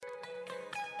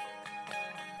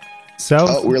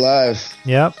Oh, we're live.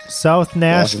 Yep. South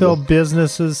Nashville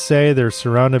businesses say they're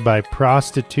surrounded by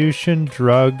prostitution,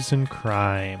 drugs, and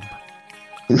crime.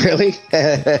 Really?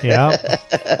 Yep.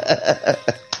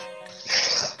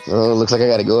 Oh, looks like I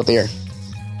got to go up there.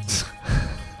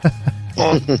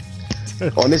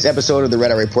 On this episode of the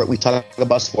Red Eye Report, we talk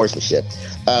about sportsmanship.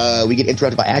 We get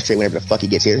interrupted by Ashtray whenever the fuck he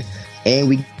gets here, and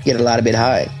we get a lot of bit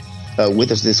high.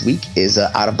 With us this week is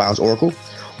Out of Bounds Oracle.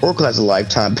 Oracle has a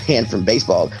lifetime ban from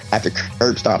baseball after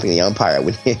curb stomping the umpire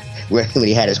when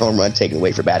he had his home run taken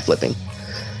away for bat flipping.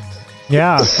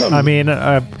 Yeah, I mean,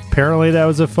 apparently that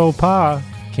was a faux pas.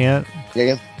 Can't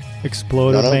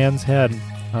explode a man's head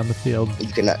on the field.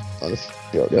 You cannot on the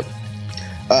field, yep.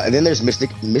 And then there's Mystic.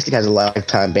 Mystic has a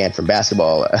lifetime ban from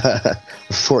basketball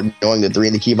for knowing the 3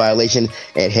 in the key violation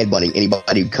and headbutting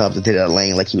anybody who comes into that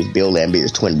lane like he was Bill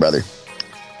Lambier's twin brother.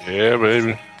 Yeah,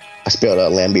 baby. I spelled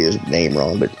Lambier's name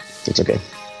wrong, but it's okay.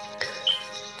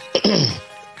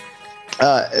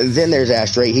 Then there's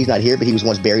Ashtray. He's not here, but he was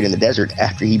once buried in the desert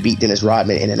after he beat Dennis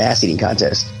Rodman in an ass-eating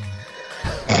contest.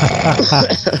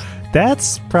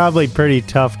 That's probably pretty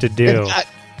tough to do.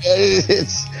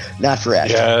 It's not for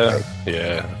Ashtray.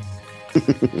 Yeah.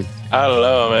 I don't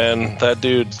know, man. That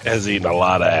dude has eaten a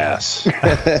lot of ass.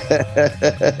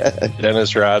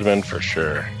 Dennis Rodman, for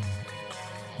sure.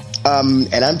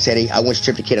 And I'm Teddy. I once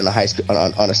tripped a kid on a high school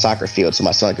on a soccer field so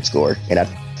my son could score, and I'd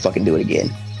fucking do it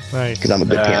again. Right. Because I'm a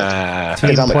good parent.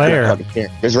 Team I'm player. A good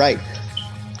parent. That's right.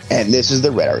 And this is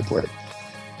the Red Eye Report.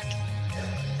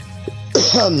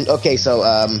 Okay, so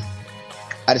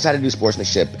I decided to do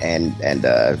sportsmanship, and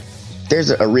there's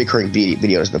a recurring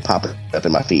video that's been popping up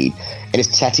in my feed, and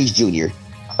it's Tatis Jr.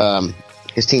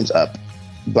 His team's up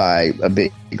by a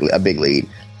big lead.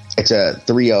 It's a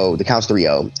 3-0. The count's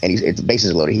 3-0, and it's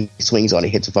bases loaded. He swings on it,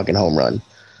 hits a fucking home run,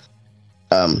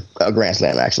 a grand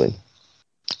slam actually.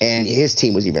 And his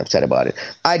team was even upset about it.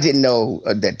 I didn't know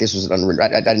that this was an unwritten.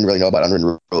 I didn't really know about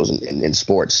unwritten rules in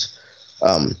sports.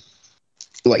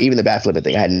 Well, even the bat flipping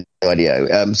thing, I had no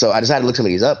idea. So I decided to look some of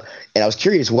these up, and I was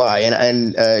curious why.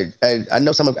 And I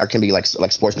know some of them can be like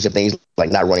sportsmanship things,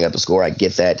 like not running up the score. I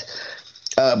get that,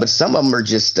 but some of them are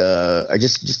just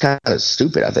kind of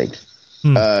stupid, I think.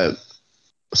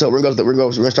 So we're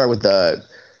gonna start with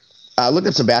I looked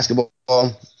up some basketball.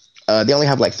 They only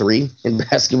have like 3 in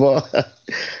basketball.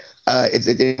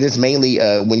 It's mainly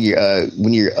when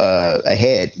you're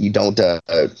ahead, you don't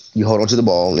you hold on to the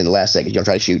ball in the last second. You don't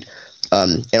try to shoot.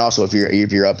 And also if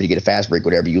you're up and you get a fast break,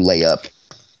 whatever, you lay up,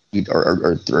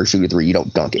 or shoot a 3. You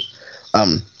don't dunk it.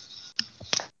 I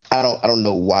don't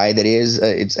know why that is.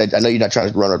 I know you're not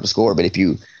trying to run up the score, but if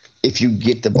you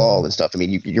get the ball and stuff, I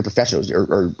mean, you're professionals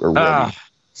or whatever.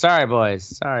 Sorry,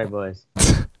 boys.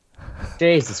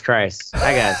 Jesus Christ.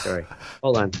 I got a story.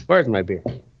 Hold on. Where's my beer?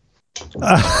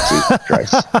 Jesus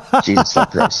Christ. Jesus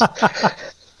Christ.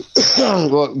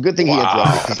 Well, good thing he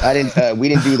interrupted, because we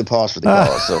didn't do the pause for the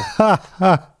call, so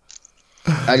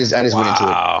I just went into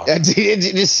it.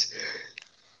 It just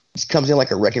comes in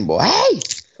like a wrecking ball. Hey!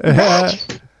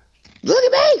 Look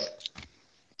at me!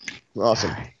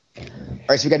 Awesome. All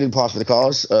right, so we got to do the pause for the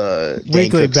calls.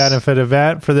 Weekly benefit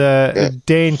event for the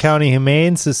Dane County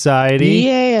Humane Society.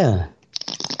 Yeah.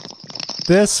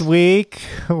 This week,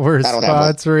 we're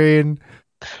sponsoring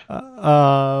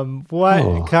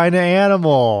what kind of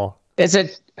animal? It's a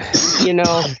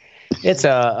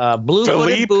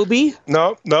blue-footed booby.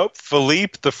 Nope.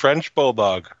 Philippe, the French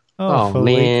bulldog. Oh,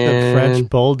 Philippe, man. the French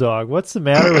bulldog. What's the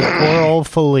matter with poor old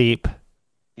Philippe?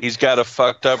 He's got a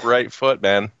fucked up right foot,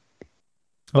 man.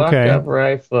 Okay. Fucked up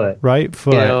right foot. Right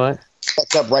foot. You know what?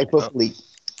 Fucked up right foot fleet.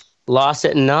 Lost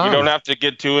it and none. You don't have to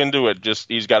get too into it. Just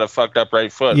he's got a fucked up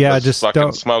right foot. Yeah, Let's just fucking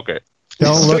don't smoke it.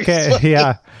 Don't look at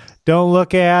Don't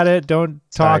look at it. Don't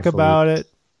talk about it.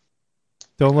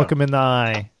 Don't look him in the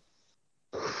eye.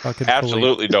 Fucking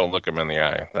Absolutely don't look him in the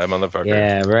eye. That motherfucker.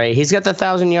 Yeah, right. He's got the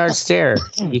 1,000-yard stare.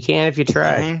 You can if you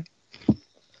try. Mm-hmm.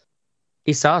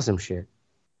 He saw some shit.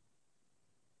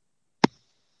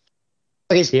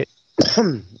 Okay.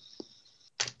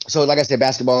 So, like I said,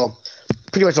 basketball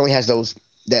pretty much only has those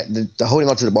the holding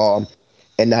onto the ball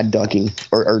and not dunking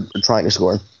or trying to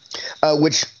score,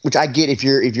 which I get if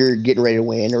you're getting ready to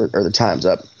win or the time's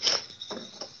up.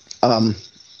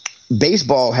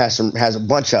 Baseball has a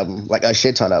bunch of them, like a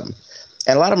shit ton of them,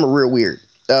 and a lot of them are real weird.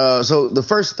 So the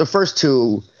first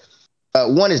 2,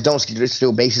 one is don't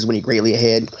steal bases when you're greatly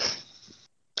ahead.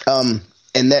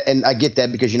 And I get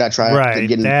that because you're not trying to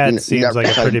get in. That seems like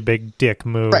a pretty big dick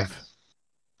move. Right.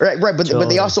 But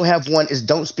they also have one is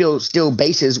don't steal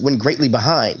bases when greatly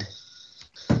behind,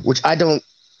 which I don't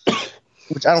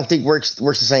which I don't think works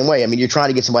the same way. I mean, you're trying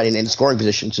to get somebody in scoring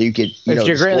position so you could. If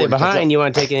you're greatly behind, you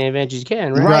want to take any advantage you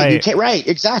can, right? Right, you can't. Right,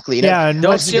 exactly. Yeah, and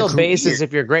don't steal bases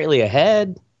if you're greatly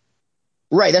ahead.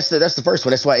 Right, that's the first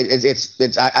one. That's why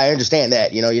it's. I understand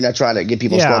that. You know, you're not trying to get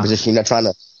people in scoring position. You're not trying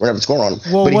to run up the score on them.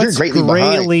 Well, but if what's you're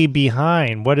greatly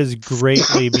behind? What is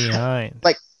greatly behind?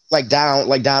 Like down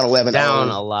 11. Down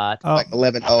a lot. Like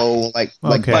 11-0, like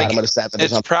bottom of the seventh.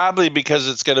 It's probably because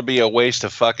it's going to be a waste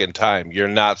of fucking time. You're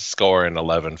not scoring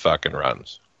 11 fucking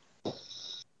runs.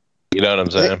 You know what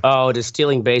I'm saying? Oh, does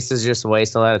stealing bases just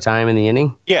waste a lot of time in the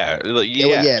inning? Yeah,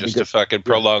 just to fucking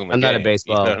prolong the game. I'm not a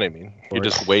baseball. You know what I mean? You're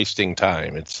just wasting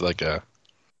time. It's like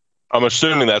I'm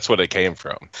assuming that's what it came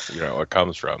from. You know, it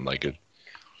comes from.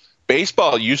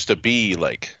 Baseball used to be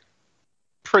like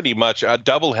pretty much a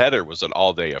doubleheader was an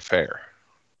all-day affair.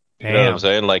 You know what I'm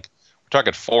saying? Like, we're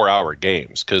talking 4-hour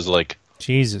games because, like,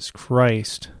 Jesus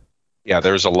Christ. Yeah,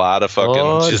 there's a lot of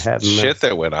fucking shit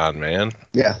that went on, man.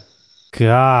 Yeah.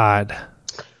 God.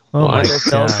 Oh my there's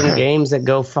still some games that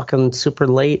go fucking super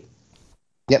late.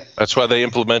 Yep. That's why they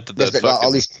implemented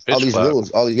all these rules.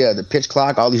 The pitch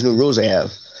clock, all these new rules they have,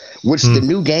 which the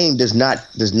new game does not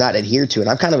adhere to, and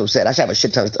I'm kind of upset. I should have a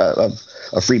shit ton of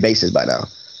free bases by now.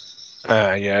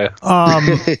 Yeah.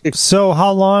 So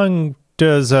how long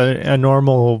does a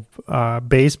normal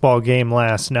baseball game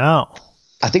last now?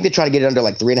 I think they try to get it under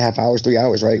like 3.5 hours, 3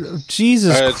 hours, right?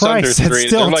 Jesus Christ, it's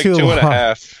still like too long.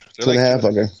 2.5. 2.5,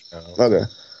 okay.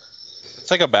 It's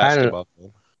like a basketball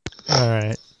game. All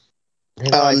right.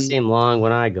 They always seem long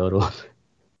when I go to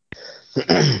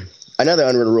them. Another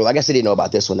unwritten rule. I guess I didn't know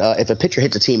about this one. If a pitcher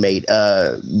hits a teammate,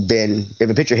 then if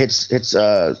a pitcher hits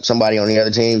somebody on the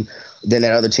other team, then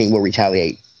that other team will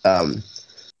retaliate. But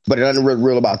an unwritten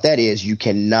rule about that is you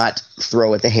cannot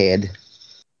throw at the head.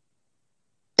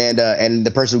 And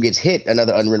the person who gets hit,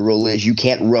 another unwritten rule is you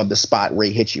can't rub the spot where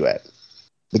he hits you at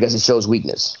because it shows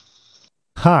weakness.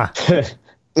 Huh.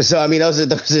 So I mean, those are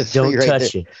don't right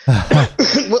touch there.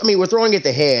 it. Well, I mean, we're throwing at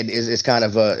the head is kind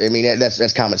of I mean,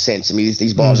 that's common sense. I mean,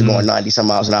 these balls are going 90 some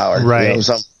miles an hour, right? You know,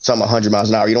 some 100 miles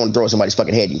an hour. You don't throw at somebody's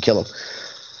fucking head, you can kill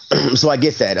them. So I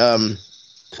get that.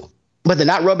 But they're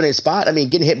not rubbing a spot. I mean,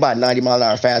 getting hit by a 90 mile an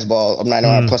hour fastball, a 90 mile an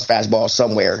hour plus fastball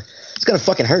somewhere, it's gonna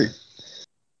fucking hurt.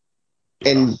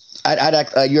 And you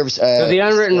ever? So the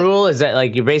unwritten rule is that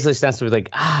like you're basically supposed to be like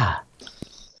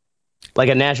like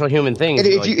a natural human thing.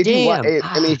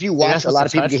 If you watch a lot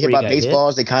of people get hit by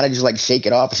baseballs, they kind of just like shake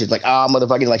it off. It's just like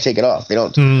motherfucking like shake it off. They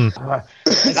don't.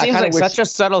 It seems like such a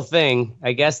subtle thing.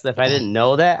 I guess if I didn't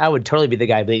know that, I would totally be the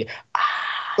guy being.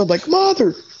 I'm like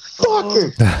motherfucker.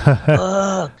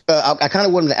 I kind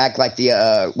of want him to act like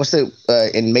the what's the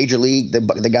in Major League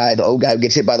the old guy who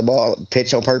gets hit by the ball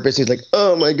pitch on purpose. He's like,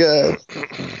 oh my god,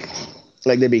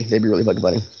 like they'd be really fucking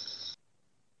funny.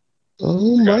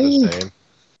 Oh my.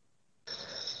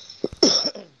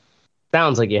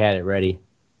 Sounds like you had it ready.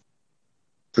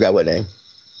 Forgot what name.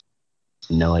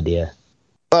 No idea.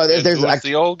 Oh, there's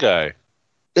the old guy.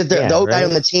 The old guy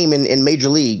on the team in Major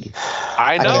League.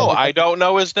 I know. I don't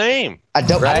know his name. I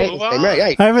don't. Right?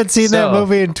 Right. I haven't seen that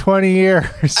movie in 20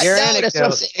 years. Your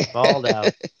anecdote balled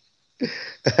out.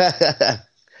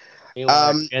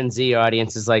 Gen Z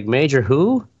audience is like, Major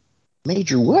who?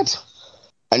 Major what?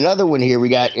 Another one here we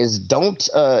got is don't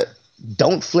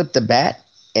flip the bat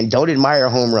and don't admire a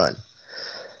home run.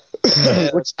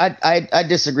 Which I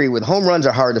disagree with. Home runs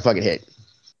are hard to fucking hit.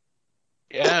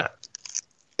 Yeah.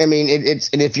 I mean, I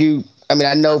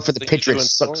know for the pitcher it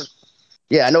sucks.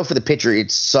 Yeah, I know for the pitcher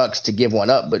it sucks to give one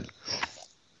up, but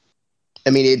I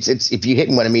mean, it's if you hit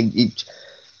one, I mean, you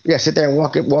sit there and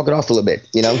walk it off a little bit,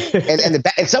 you know.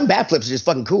 and some bat flips are just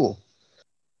fucking cool.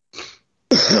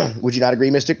 Would you not agree,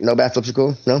 Mystic? No bat flips are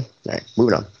cool. No. All right,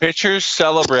 moving on. Pitchers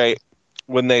celebrate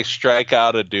when they strike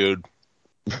out a dude.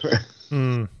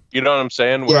 You know what I'm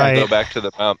saying? When I go back to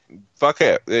the mound, fuck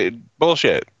it,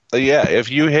 bullshit. Yeah, if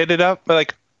you hit it up,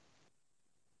 like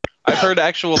I've heard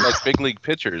actual like big league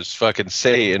pitchers fucking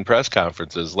say in press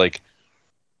conferences, like,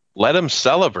 let him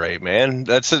celebrate, man.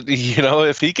 That's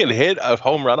if he can hit a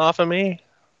home run off of me,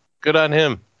 good on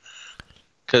him.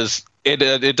 Because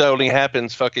it only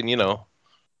happens fucking 1%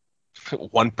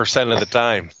 of the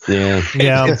time. Yeah.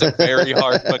 It's a very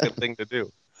hard fucking thing to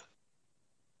do.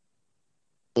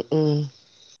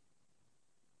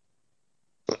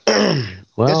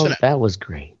 Well, that was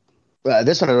great.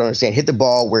 This one I don't understand. Hit the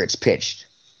ball where it's pitched.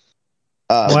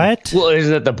 What? Well,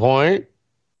 isn't that the point?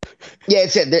 Yeah,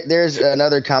 it said there's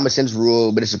another common sense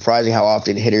rule, but it's surprising how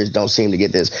often hitters don't seem to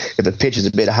get this. If a pitch is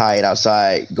a bit high and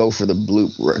outside, go for the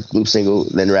bloop single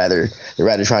than rather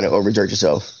trying to overexert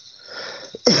yourself.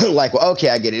 Like, well, okay,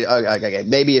 I get it. Okay.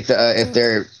 Maybe if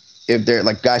they're if they're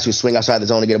like guys who swing outside the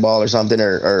zone to get a ball or something,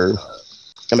 or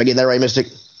am I getting that right, Mystic?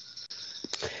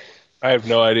 I have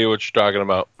no idea what you're talking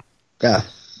about. Yeah.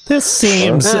 This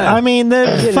seems. I mean,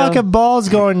 the fucking ball's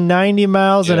going 90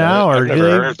 miles an hour. I've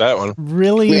never heard that one.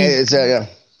 Really? Yeah.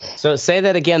 So say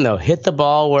that again, though. Hit the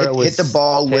ball where it was. Hit the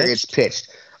ball where it's pitched.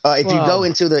 If you go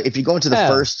into the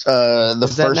first,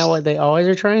 is that not what they always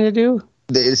are trying to do?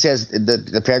 It says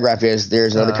the paragraph is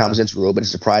there's another common sense rule, but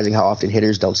it's surprising how often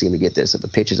hitters don't seem to get this. If the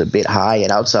pitch is a bit high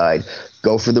and outside,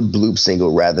 go for the bloop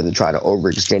single rather than trying to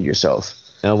overextend yourself.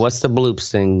 Now, what's the bloop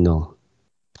single?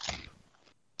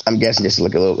 I'm guessing just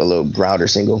like a little grounder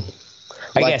single.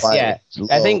 I guess, yeah.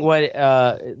 I think what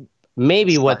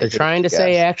maybe what they're trying to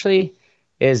say actually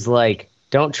is like,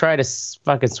 don't try to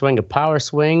fucking swing a power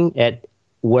swing at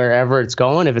wherever it's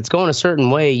going. If it's going a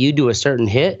certain way, you do a certain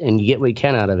hit and you get what you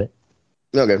can out of it.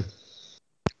 Okay.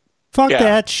 Fuck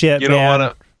that shit,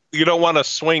 man. You don't want to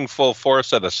swing full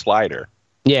force at a slider.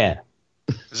 Yeah.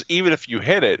 Even if you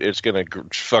hit it, it's going to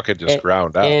fucking just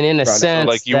ground out. And in a sense,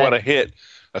 like you want to hit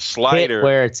a slider hit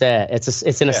where it's at.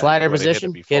 It's in a slider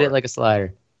position. Hit it like a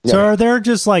slider. So are there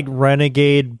just like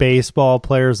renegade baseball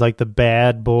players, like the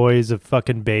bad boys of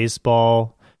fucking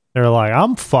baseball? They're like,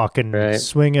 I'm fucking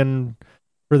swinging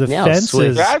for the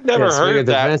fences. I've never heard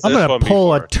that. I'm going to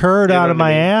pull a turd out of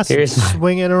my ass and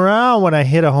swing it around when I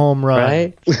hit a home run.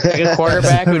 Right? Like a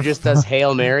quarterback who just does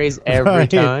Hail Marys every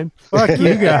time. Fuck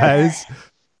you guys.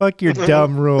 Fuck your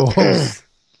dumb rules.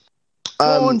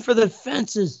 Going for the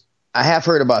fences. I have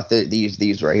heard about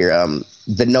these right here.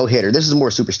 The no-hitter. This is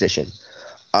more superstition.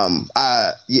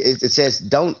 It says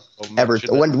don't ever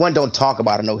don't talk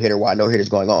about a no-hitter while no-hitter's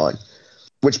going on.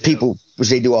 Which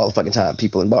they do all the fucking time,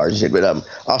 people in bars and shit. But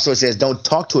also it says don't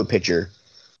talk to a pitcher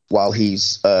while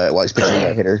he's pitching a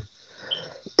no-hitter.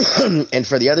 And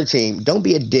for the other team, don't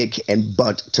be a dick and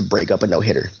bunt to break up a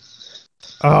no-hitter.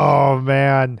 Oh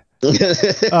man.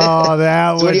 Oh,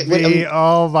 that would be.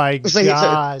 Oh my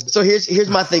god. So here's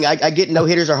my thing. I get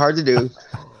no-hitters are hard to do.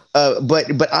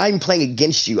 But I'm playing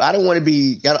against you. I don't want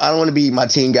to be my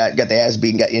team got the ass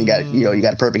beat and got you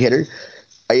got a perfect hitter.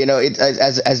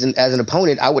 As an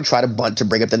opponent, I would try to bunt to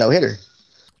bring up the no hitter.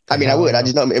 I mean, I would. I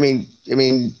just know. I mean,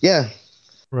 yeah.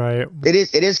 Right.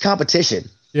 It is competition.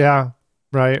 Yeah.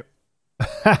 Right.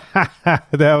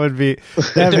 that'd be a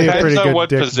pretty good. Depends on what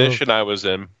position I was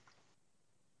in.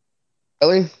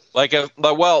 Really?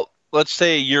 Let's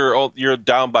say you're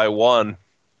down by one.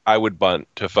 I would bunt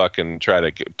to fucking try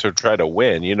to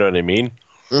win. You know what I mean?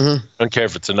 Mm-hmm. I don't care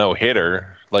if it's a no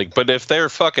hitter. But if they're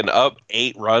fucking up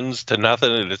 8 runs to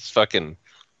nothing, and it's fucking,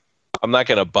 I'm not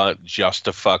gonna bunt just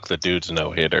to fuck the dude's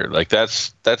no hitter.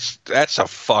 That's a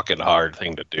fucking hard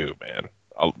thing to do, man.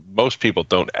 Most people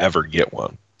don't ever get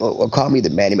one. Well, call me the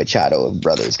Manny Machado of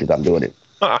brothers because I'm doing it.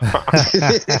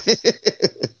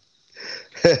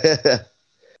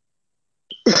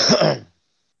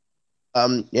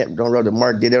 Don't roll to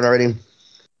Mark. Did it already?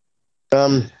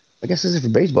 I guess this is for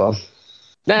baseball.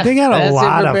 They got a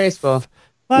lot of baseball.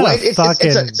 It's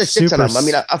a shit ton of them. I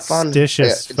mean, I found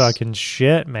superstitious fucking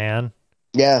shit, man.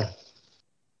 Yeah.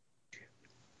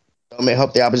 I mean,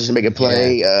 help the opposition make a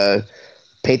play. Yeah.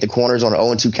 Paint the corners on an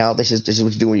 0-2 count. This is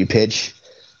what you do when you pitch.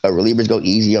 Relievers go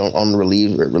easy on the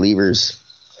relievers.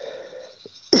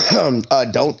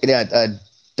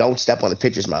 Don't step on the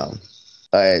pitcher's mound.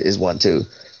 Is one too.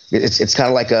 It's kind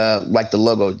of like the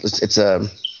logo. It's a.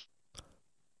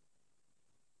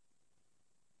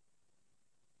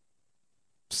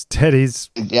 Teddy's.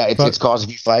 Yeah, it's caused a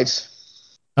few fights.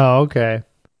 Oh, okay.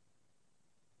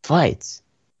 Fights.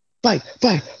 Fights.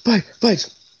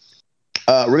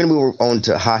 We're gonna move on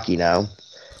to hockey now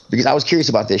because I was curious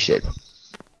about this shit.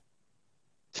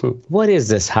 What is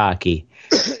this hockey?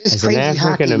 As an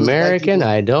African American,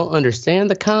 I don't understand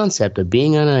the concept of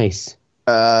being on ice.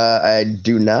 I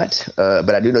do not,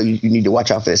 but I do know you need to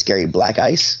watch out for the scary black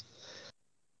ice.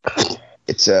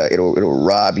 It's it'll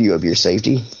rob you of your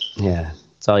safety. Yeah.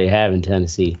 That's all you have in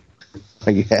Tennessee.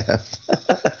 You have.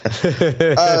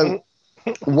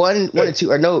 One and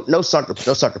two, or no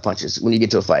sucker punches when you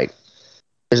get to a fight.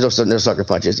 There's no sucker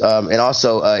punches. And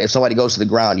also, if somebody goes to the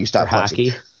ground, you stop punching.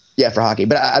 Hockey? Yeah, for hockey.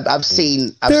 But I've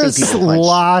seen There's people punch.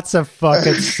 Lots of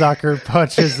fucking sucker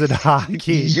punches in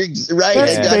hockey. You're right.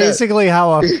 That's basically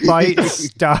how a fight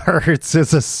starts.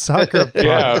 Is a sucker punch.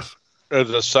 Yeah. It's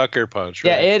a sucker punch, right?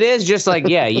 Yeah, it is just like,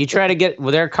 you try to get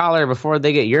their collar before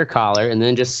they get your collar, and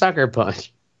then just sucker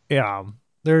punch. Yeah,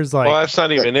 there's like... Well, that's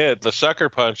not even it. The sucker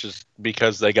punch is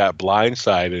because they got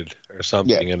blindsided or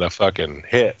something in a fucking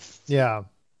hit. Yeah.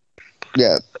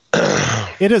 Yeah.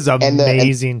 It is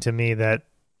amazing to me that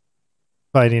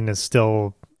fighting is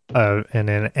still an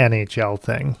NHL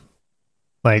thing.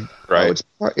 Like, right? It's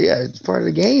part of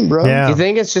the game, bro. Yeah. Do you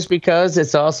think it's just because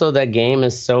it's also that game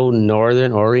is so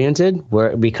northern oriented,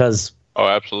 because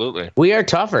absolutely, we are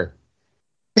tougher.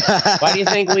 Why do you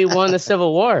think we won the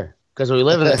Civil War? Because we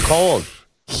live in the cold.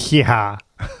 Yeah,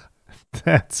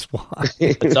 that's why.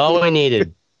 That's all we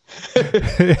needed.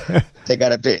 They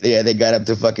got up to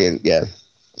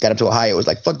Ohio. It was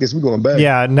like, fuck this, we're going back.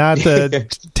 Yeah, not the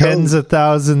tens of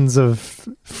thousands of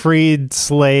freed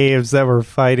slaves that were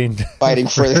fighting for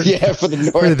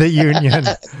the North. for the Union.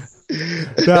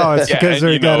 No, it's because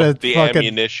they got a the fucking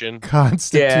ammunition,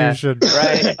 constitution. Yeah,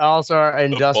 right. Also, our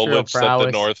industrial bullets prowess.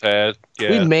 that the North had.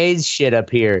 Yeah. We made shit up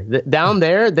here. Down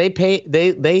there, they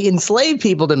enslave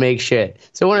people to make shit.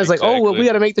 So when it's like, oh, well, we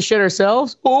got to make the shit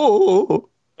ourselves. Oh,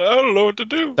 I don't know what to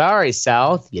do. Sorry,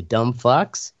 South, you dumb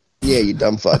fucks. Yeah, you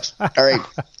dumb fucks. All right,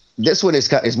 this one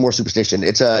is more superstition.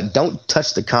 It's don't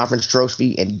touch the conference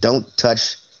trophy and don't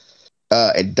touch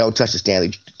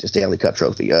the Stanley Cup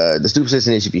trophy. The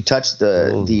superstition is if you touch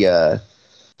the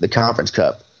conference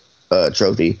cup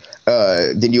trophy,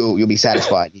 then you'll be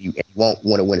satisfied. You won't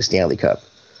want to win a Stanley Cup.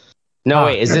 No,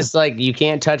 wait, is this like you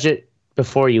can't touch it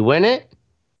before you win it?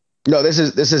 No, this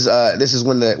is when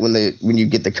you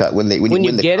get the cup when you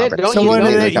win the get it. conference. So what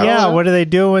do they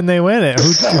do when they win it?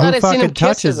 Who fucking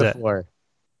touches it?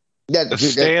 The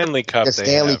Stanley Cup. The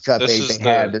Stanley Cup they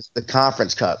have. It's the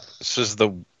conference cup. This is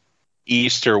the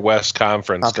East or West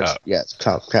Conference Cup. Yes,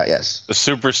 yes. The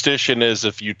superstition is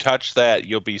if you touch that,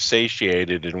 you'll be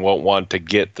satiated and won't want to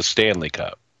get the Stanley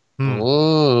Cup.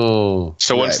 Oh,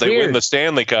 so once they win the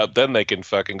Stanley Cup, then they can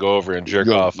fucking go over and jerk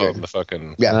off on the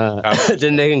fucking.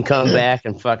 Then they can come back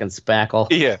and fucking spackle.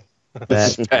 Yeah,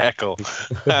 spackle.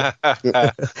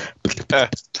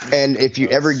 And if you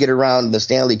ever get around the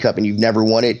Stanley Cup and you've never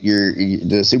won it,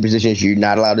 the superstition is you're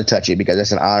not allowed to touch it because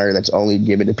that's an honor that's only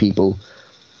given to people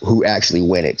who actually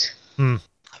win it.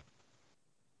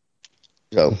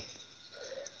 So.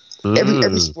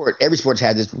 Every sport's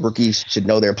had this. Rookies should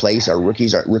know their place. Or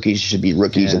rookies should be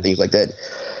rookies and things like that.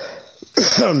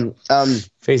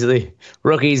 Basically,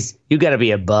 rookies, you got to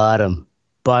be a bottom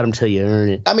till you earn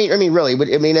it. I mean, really,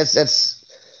 but I mean that's.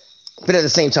 But at the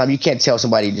same time, you can't tell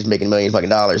somebody just making millions of fucking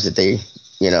dollars that they,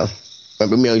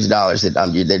 millions of dollars that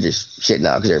they're just shitting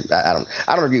out because I don't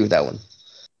agree with that one.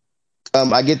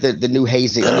 I get the new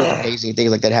hazing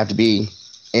things like that have to be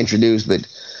introduced, but.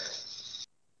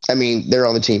 I mean, they're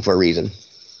on the team for a reason.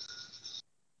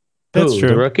 That's true.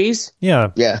 The rookies?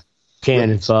 Yeah.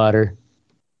 Cannon fodder.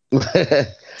 I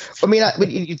mean, but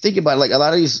you think about it, like a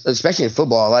lot of these, especially in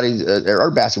football, a lot of these, or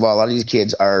basketball, a lot of these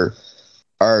kids are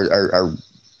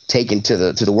taken to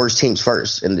the worst teams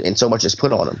first, and so much is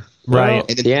put on them. Right. And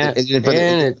the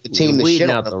team that shit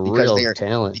on them because they're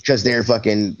talent. Because they're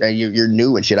fucking you're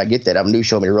new and shit. I get that. I'm new.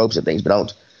 Show me the ropes and things,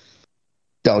 but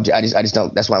don't. I just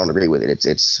don't. That's why I don't agree with it.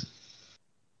 It's.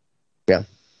 Yeah.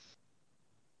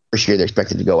 First year, they're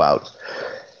expected to go out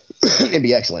and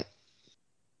be excellent.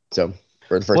 So,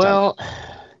 for the first time.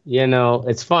 Well,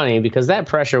 it's funny because that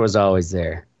pressure was always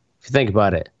there. If you think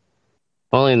about it.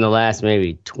 Only in the last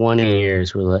maybe 20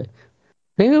 years, we're like,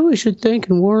 maybe we should think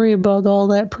and worry about all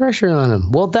that pressure on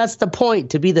them. Well, that's the point,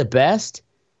 to be the best.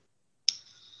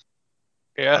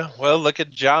 Yeah, well, look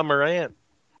at Ja Morant.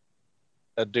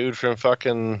 That dude from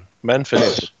fucking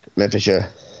Memphis. Memphis, yeah.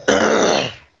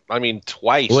 I mean,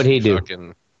 twice. What'd he do?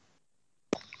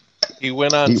 He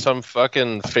went on some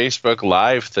fucking Facebook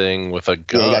Live thing with a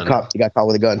gun. Yeah, he got caught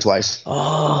with a gun twice.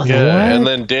 Oh, yeah, what? And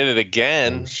then did it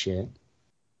again. Oh, shit.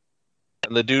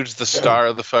 And the dude's the star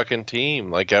of the fucking team.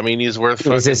 Like, I mean, he's worth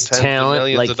fucking his talent,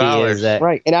 millions like of dollars.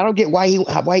 Right. And I don't get why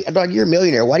dog, you're a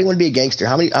millionaire. Why do you want to be a gangster?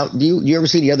 How many do you ever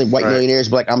see the other white millionaires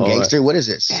be like, I'm gangster? What is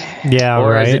this? Yeah,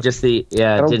 or right. Is it just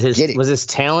was his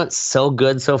talent so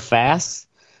good so fast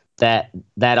that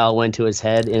all went to his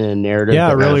head in a narrative?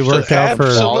 Yeah, it really worked out for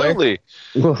absolutely.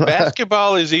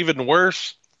 Basketball is even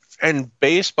worse, and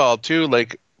baseball too.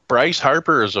 Like Bryce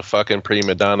Harper is a fucking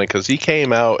prima donna because he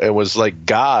came out and was like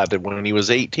God when he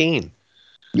was 18.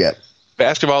 Yeah,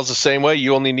 basketball's the same way.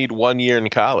 You only need 1 year in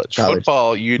college.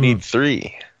 Football, you need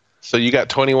 3. So you got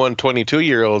 21,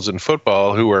 22-year-olds in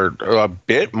football who are a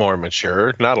bit more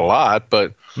mature, not a lot,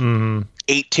 but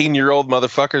 18-year-old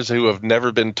motherfuckers who have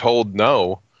never been told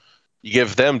no. You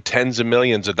give them tens of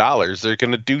millions of dollars, they're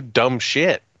going to do dumb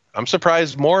shit. I'm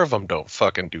surprised more of them don't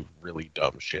fucking do really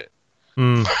dumb shit.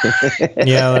 Yeah,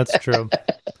 that's true.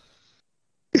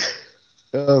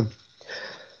 All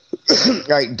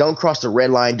right, don't cross the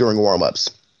red line during warm-ups.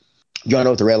 You all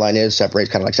know what the red line is? Kind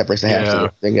of like separates the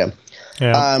half.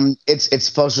 Yeah. It's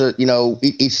supposed to,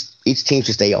 each team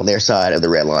should stay on their side of the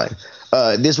red line.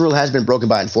 This rule has been broken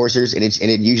by enforcers, and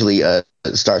it usually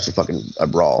starts with fucking a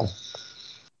brawl.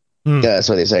 That's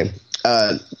what they say.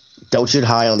 Don't shoot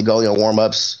high on the goalie on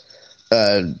warm-ups.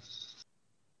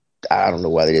 I don't know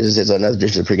what it is. It's another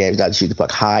tradition of pregame. Not to shoot the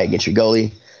puck high against your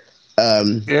goalie.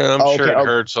 I'm sure it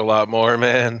hurts a lot more,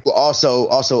 man. Well, also,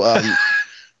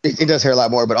 it does hurt a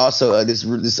lot more. But also, this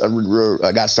rule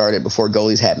got started before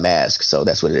goalies had masks, so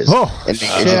that's what it is. Oh, and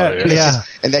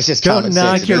that's just don't common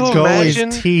knock sense. your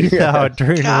goalie's teeth out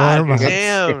during warm-ups.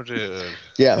 Damn, dude.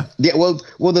 Yeah. Well,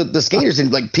 the skaters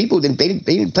and like people they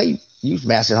didn't use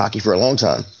masks in hockey for a long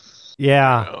time.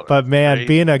 Yeah, but man, right?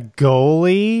 Being a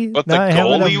goalie, but the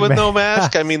goalie with no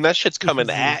mask, I mean, that shit's coming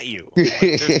at you.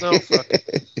 There's no fucking.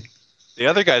 The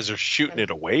other guys are shooting it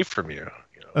away from you.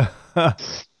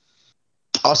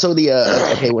 Also,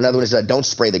 another one is don't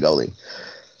spray the goalie.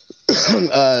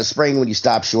 Spraying when you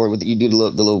stop short, you do the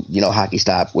little hockey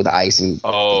stop with the ice and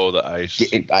the ice,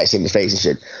 get ice in the face and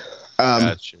shit.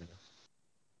 Gotcha.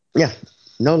 Yeah,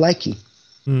 no likey.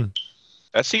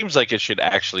 That seems like it should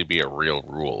actually be a real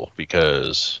rule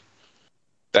because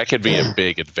that could be a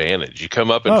big advantage. You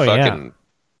come up and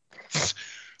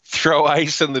throw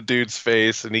ice in the dude's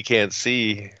face and he can't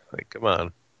see. Like, come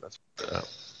on.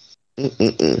 We're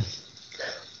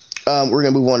going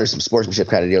to move on to some sportsmanship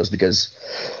kind of deals because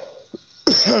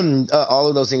all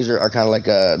of those things are kind of like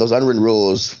those unwritten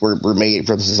rules were made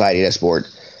for the society of that sport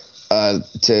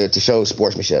to show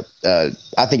sportsmanship. I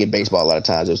think in baseball a lot of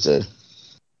times it was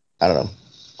I don't know.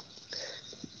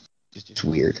 It's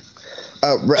weird.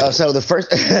 So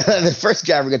the first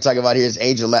guy we're going to talk about here is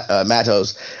Angel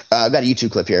Matos. I've got a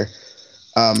YouTube clip here.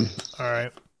 All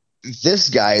right. This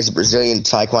guy is a Brazilian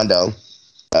taekwondo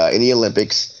in the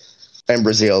Olympics in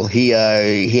Brazil. He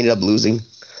ended up losing.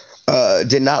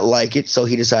 Did not like it, so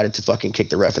he decided to fucking kick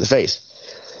the ref in the face.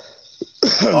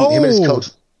 Him and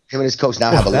his coach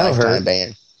now have a lifetime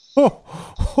ban. From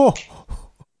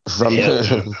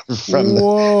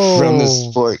the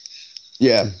sport.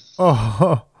 Yeah.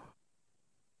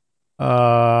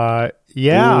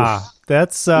 Yeah. Oof.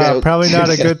 That's probably not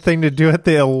a good thing to do at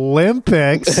the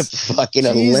Olympics. Fucking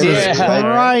Jesus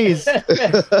Christ.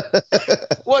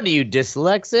 What are you,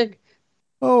 dyslexic?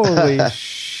 Holy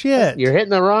shit. You're hitting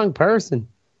the wrong person.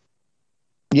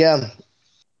 Yeah.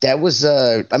 That was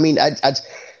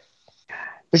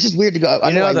it's just weird to go.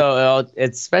 Though,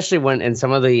 it's especially when in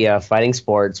some of the fighting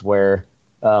sports where,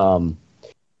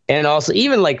 and also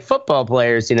even like football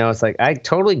players, it's like I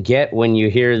totally get when you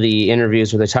hear the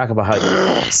interviews where they talk about how you're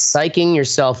psyching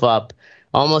yourself up,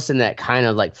 almost in that kind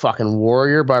of like fucking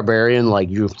warrior barbarian, like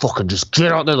you fucking just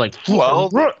get out there, like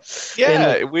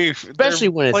especially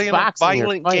when it's boxing, a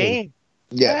violent game.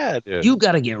 Yeah, dude. You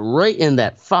got to get right in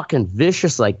that fucking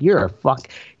vicious, like you're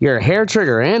a hair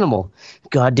trigger animal.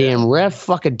 Goddamn ref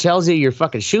fucking tells you your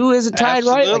fucking shoe isn't tied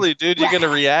right. Absolutely, like, dude. You're gonna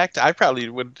react. I probably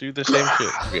would do the same shit.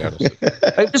 To be honest with you.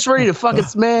 I'm just ready to fucking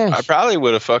smash. I probably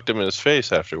would have fucked him in his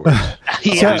face afterwards.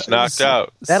 He's knocked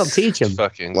out. That'll teach him.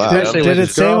 Fucking. Wow. Did it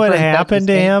say what happened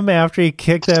to him after he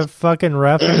kicked that fucking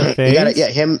ref in the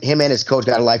face? Him and his coach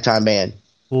got a lifetime ban.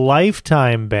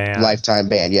 Lifetime ban.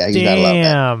 Yeah, he's not allowed.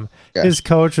 Damn. Yeah. His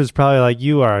coach was probably like,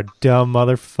 "You are a dumb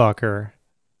motherfucker."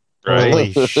 Right.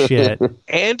 Holy shit.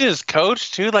 And his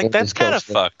coach too. Like that's kind of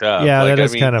fucked up. Yeah, that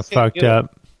is kind of fucked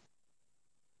up.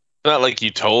 It's not like you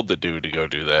told the dude to go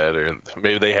do that, or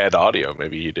maybe they had audio.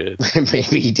 Maybe he did.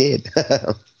 Maybe he did.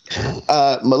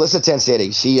 Melissa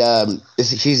Tensetti. She's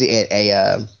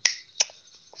a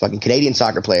fucking Canadian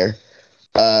soccer player.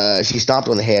 She stomped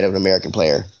on the head of an American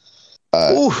player.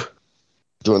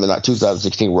 During the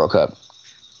 2016 World Cup.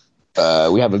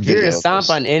 We have a video. You're going to stomp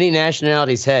on any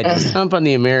nationality's head. You stomp on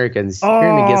the Americans. You're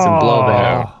going to get some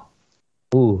blowback.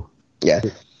 Ooh. Yeah.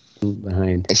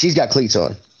 Behind. And she's got cleats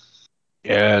on.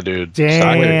 Yeah, dude.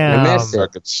 Damn.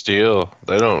 Fucking steel.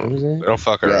 They don't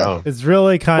fuck around. It's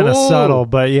really kind of subtle,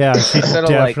 but yeah, she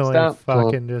definitely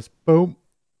fucking just boom.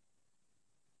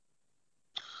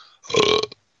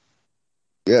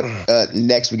 Yeah.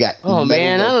 Next we got. Oh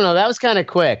man, I don't know. That was kind of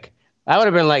quick. I would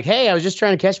have been like, "Hey, I was just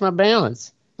trying to catch my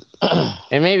balance,"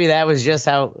 and maybe that was just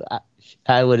how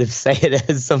I would have said it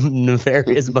as some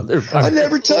nefarious motherfucker. I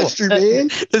never touched her, man.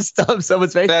 To stomp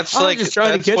someone's face. That's I was just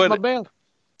trying to catch my balance.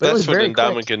 That's what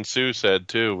Ndamukong Suh said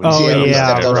too. When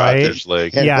right.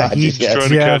 Like, he's trying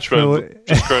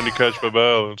to catch my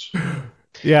balance.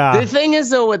 Yeah. The thing is,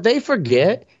 though, what they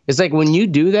forget is like when you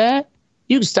do that,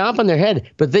 you can stomp on their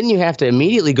head, but then you have to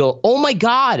immediately go, "Oh my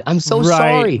God, I'm so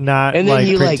sorry!" Not and then like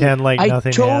you pretend like I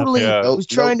totally was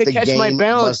trying to catch my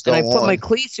balance, and I put my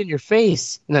cleats in your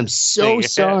face, and I'm so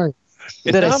sorry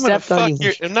that I stepped on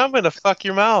you. And I'm gonna fuck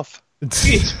your mouth.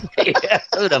 Yeah,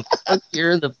 who the fuck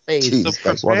you're in the face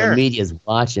while the media's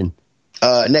watching.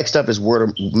 Next up is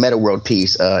Meta World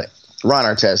Peace. Ron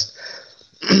Artest.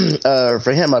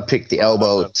 For him, I picked the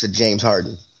elbow to James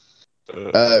Harden.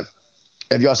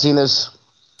 Have y'all seen this?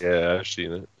 Yeah, I've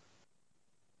seen it.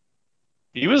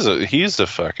 He's a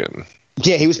fucking...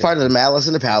 Yeah, he was part of the Malice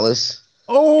in the Palace.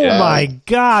 Oh my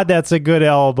God, that's a good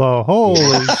elbow.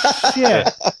 Holy shit.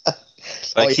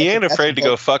 Like, he ain't afraid to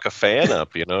go fuck a fan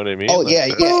up, you know what I mean? Oh, yeah.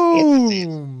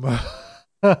 Boom.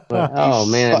 Oh,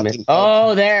 man.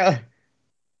 Oh, there.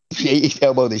 Yeah, he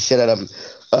elbowed the shit out of him.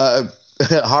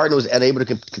 Harden was unable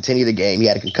to continue the game. He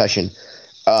had a concussion.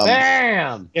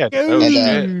 Bam! Yeah.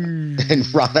 And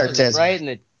Ron Artest. Right in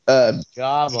the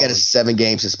jaw. He got a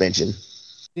 7-game suspension.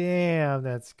 Damn,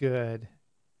 that's good.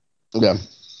 Yeah.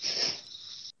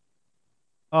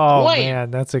 Oh, man,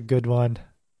 that's a good one.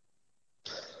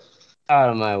 Out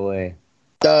of my way.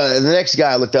 The next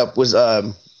guy I looked up was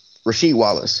Rasheed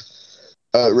Wallace.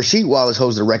 Rasheed Wallace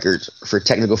holds the record for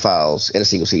technical fouls in a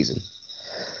single season.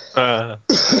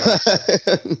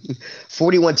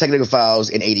 41 technical fouls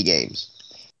in 80 games.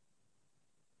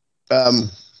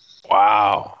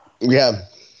 Wow. Yeah.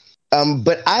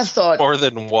 But I thought more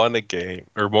than one a game,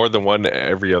 or more than one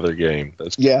every other game.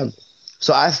 Yeah.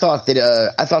 So I thought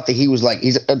that he was like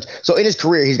so in his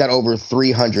career he's got over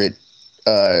 300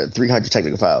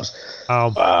 technical fouls.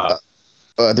 Wow.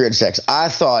 300 sacks. I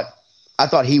thought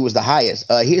he was the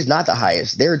highest. He is not the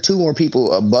highest. There are 2 more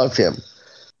people above him.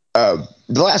 The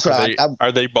last one.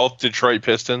 Are they both Detroit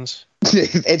Pistons?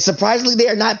 And surprisingly, they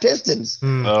are not Pistons.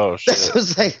 Oh shit! This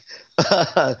was like,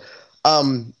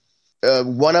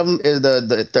 one of them is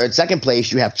the third. Second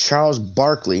place, you have Charles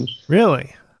Barkley.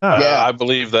 Really? Oh. Yeah, I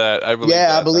believe that. I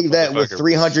believe that with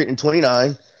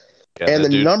 329. Yeah, and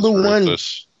the number one,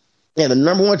 the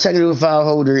number one technical foul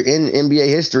holder in NBA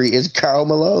history is Karl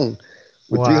Malone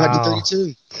with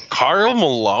 332. Karl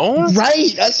Malone?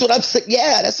 Right. That's what I'm saying.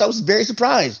 Yeah, I was very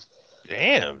surprised.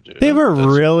 Damn, dude. They were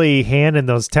really handing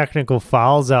those technical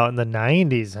fouls out in the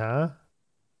 90s, huh?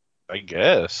 I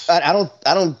guess. I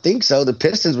don't think so. The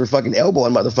Pistons were fucking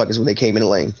elbowing motherfuckers when they came in the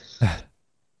lane.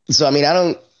 So, I mean,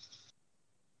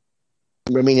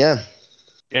 yeah.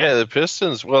 Yeah, the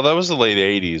Pistons. Well, that was the late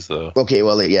 80s, though. Okay,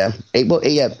 well, yeah. 80,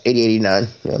 89.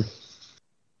 Yeah.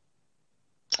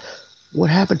 What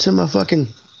happened to my fucking...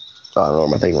 Oh, I don't know where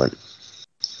my thing went.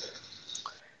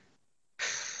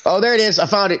 Oh, there it is. I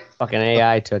found it. Fucking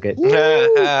AI took it.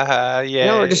 Yeah. You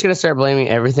know, we're just going to start blaming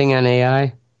everything on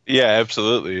AI. Yeah,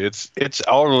 absolutely. It's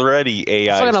already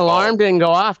AI. Fucking alarm didn't go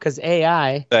off because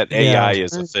AI. That AI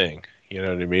is a thing. You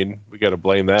know what I mean? We got to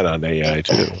blame that on AI,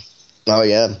 too. Oh,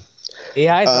 yeah.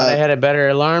 Yeah, I thought I had a better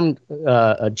alarm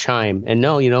chime. And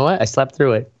no, you know what? I slept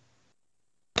through it.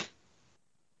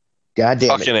 God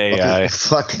damn fucking it. AI.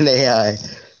 Fucking AI.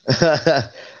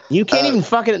 You can't even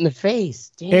fuck it in the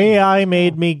face. Damn. AI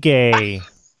made me gay.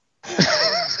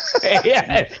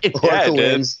 Oracle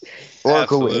wins.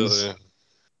 Oracle wins.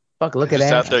 Fuck, look at that.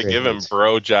 Just out there giving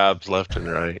bro jobs left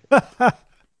and right. All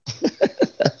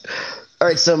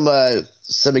right, some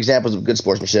examples of good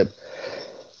sportsmanship.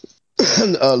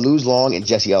 Luz Long and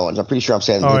Jesse Owens. I'm pretty sure I'm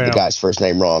saying the guy's first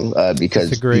name wrong because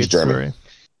he's German.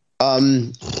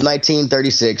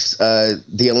 1936,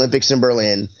 the Olympics in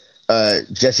Berlin.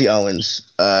 Jesse Owens,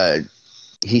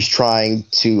 he's trying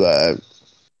to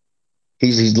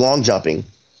he's long jumping,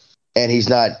 and he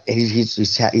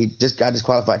just got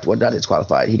disqualified. Well, not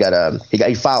disqualified.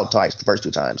 He fouled twice the first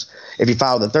 2 times. If he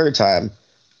fouled the third time,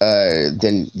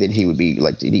 then he would be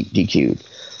like DQ'd.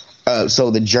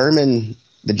 So the German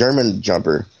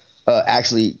jumper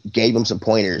actually gave him some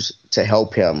pointers to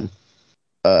help him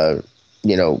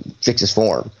fix his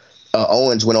form.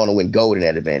 Owens went on to win gold in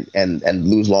that event, and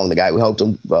Luz Long, the guy who helped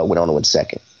him, went on to win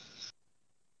second.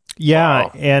 Yeah,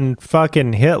 and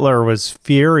fucking Hitler was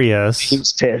furious. He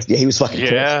was pissed. Yeah, he was fucking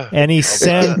pissed. And he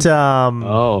sent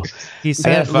he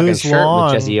sent Luz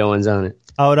Long with Jesse Owens on it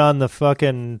out on the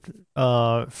fucking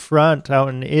front out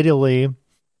in Italy.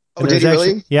 Oh, did he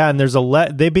really? Yeah, and there's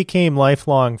they became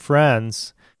lifelong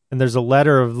friends, and there's a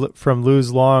letter from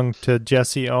Luz Long to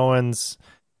Jesse Owens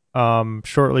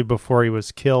shortly before he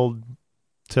was killed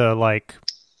to, like,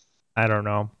 I don't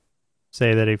know,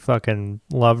 say that he fucking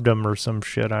loved him or some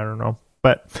shit. I don't know.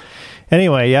 But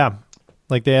anyway, yeah,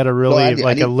 like they had a really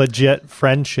a legit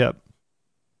friendship.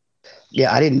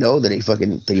 Yeah, I didn't know that he put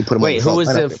him. Wait, who was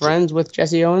the friends with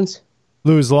Jesse Owens?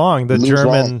 Luz Long, the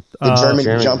German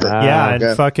jumper. Yeah,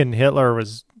 and fucking Hitler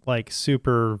was like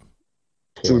super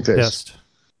pissed.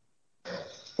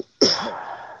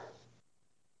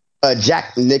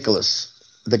 Jack Nicklaus,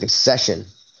 The Concession.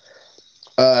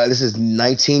 This is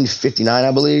 1959,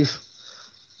 I believe.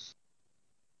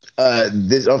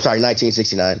 I'm sorry,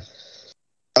 1969.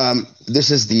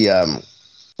 This is the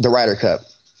Ryder Cup.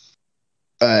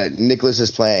 Nicholas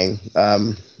is playing.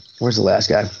 Where's the last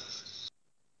guy?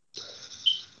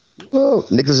 Oh,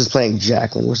 Nicholas is playing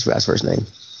Jacqueline. What's the last first name?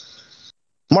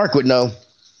 Mark would know.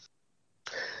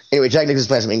 Anyway, Jack Nicholas is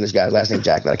playing some English guy. Last name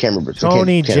Jacqueline. I can't remember.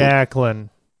 Tony Jacqueline.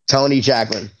 Tony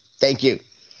Jacqueline. Thank you.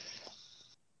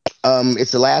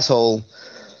 It's the last hole.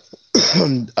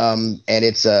 And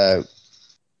it's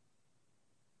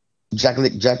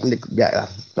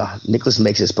Nicholas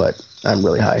makes his putt. I'm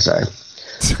really high, sorry.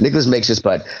 Nicholas makes his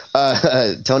putt.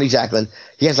 Tony Jacqueline,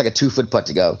 he has like a 2-foot putt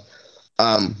to go.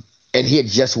 And he had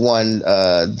just won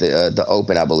the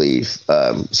Open, I believe.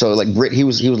 So like he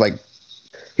was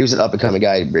an up and coming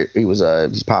guy.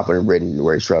 He's popular in Britain,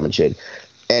 where he's from and shit.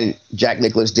 And Jack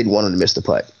Nicklaus didn't want him to miss the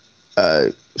putt.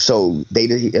 So they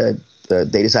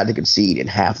decided to concede in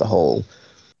half the hole.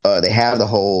 They have the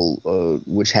hole,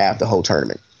 which half the whole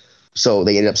tournament. So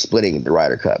they ended up splitting the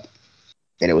Ryder Cup,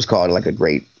 and it was called like a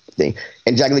great thing.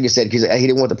 And Jack Nicklaus said because he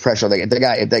didn't want the pressure. Like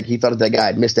if he felt that guy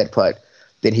had missed that putt,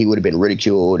 then he would have been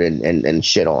ridiculed and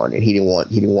shit on, and he didn't want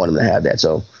him to have that.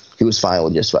 So he was fine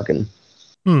with just fucking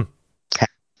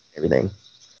everything.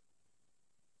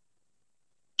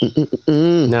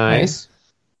 Nice.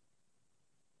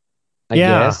 I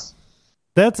guess.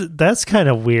 That's kind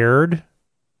of weird.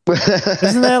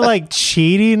 Isn't that like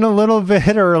cheating a little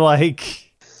bit, or like?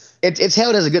 It's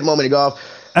held as a good moment of golf.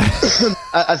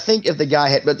 I think if the guy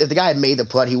had made the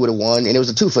putt, he would have won, and it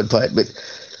was a 2-foot putt. But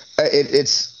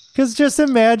it's because just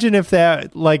imagine if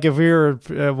that, like, if we were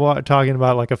talking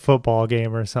about like a football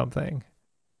game or something,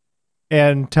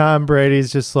 and Tom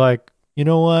Brady's just like, you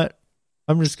know what,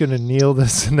 I'm just gonna kneel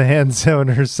this in the end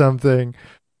zone or something,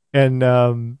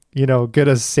 and get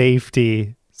a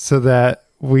safety so that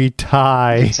we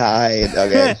tie.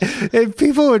 Okay. And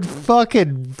people would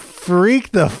fucking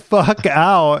freak the fuck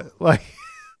out. Like,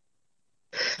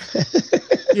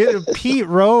 Pete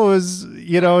Rose,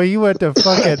 he went to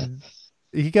fucking,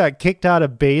 he got kicked out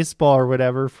of baseball or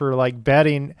whatever for like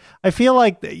betting. I feel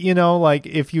like, like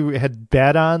if you had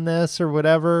bet on this or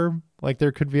whatever, like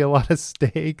there could be a lot of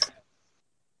stakes.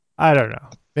 I don't know.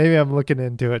 Maybe I'm looking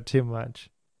into it too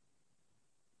much.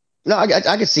 No,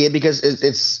 I could see it because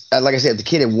it's like I said, if the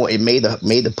kid had made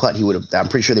the putt, he would have. I'm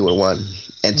pretty sure they would have won,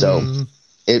 and so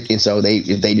they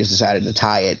just decided to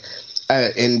tie it.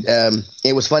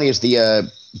 It was funny is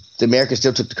the Americans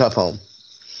still took the cup home.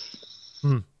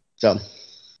 So,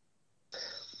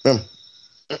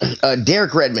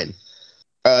 Derek Redmond.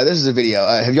 This is a video.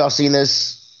 Have y'all seen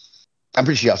this? I'm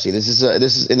pretty sure y'all seen this.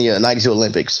 This is in the '92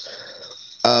 Olympics.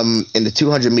 In the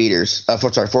 200 meters,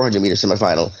 400 meters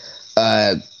semifinal.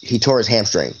 He tore his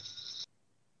hamstring,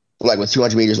 like with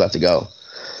 200 meters left to go.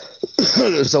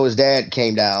 So his dad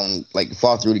came down, like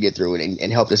fought through to get through it,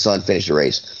 and helped his son finish the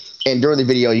race. And during the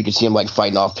video, you can see him like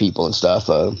fighting off people and stuff.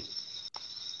 Kind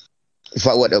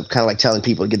of like telling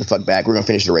people to get the fuck back. We're gonna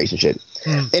finish the race and shit.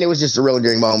 And it was just a real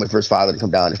endearing moment for his father to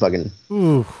come down and fucking.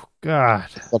 Ooh, God,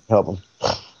 help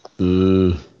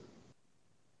him.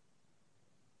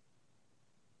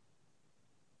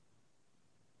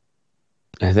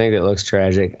 I think it looks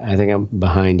tragic. I think I'm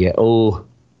behind you. Oh,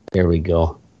 there we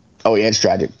go. Oh, yeah, it's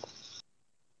tragic.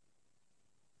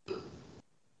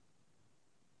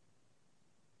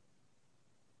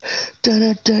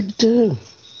 Da-da-da-da.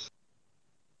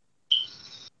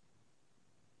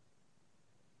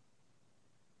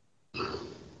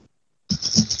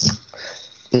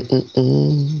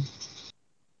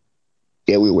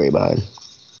 Yeah, we're way behind.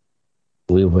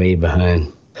 We're way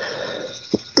behind.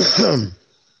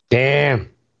 Damn.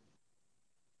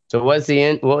 So what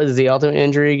was the ultimate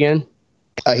injury again?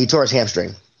 He tore his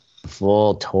hamstring.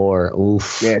 Full tore.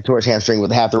 Oof. Yeah, tore his hamstring with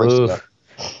half the race to go.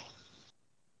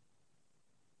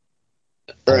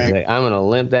 All right. Like, I'm gonna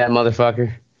limp that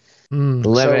motherfucker.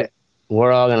 Limp it.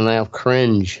 We're all gonna now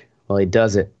cringe while he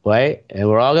does it, right? And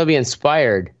we're all gonna be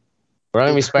inspired. We're all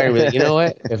gonna be inspired with, you know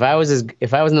what? If I was in the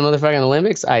motherfucking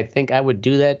Olympics, I think I would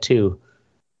do that too.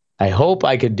 I hope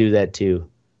I could do that too.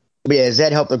 But yeah,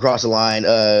 Zed helped him cross the line.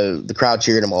 The crowd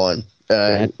cheered him on.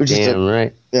 Damn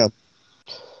right. Yeah.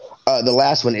 The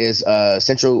last one is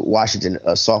Central Washington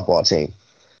softball team.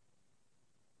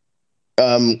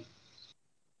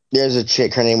 There's a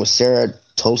chick. Her name was Sarah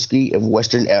Tolsky of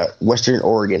Western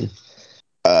Oregon.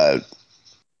 And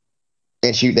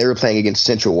they were playing against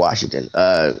Central Washington.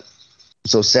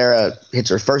 So Sarah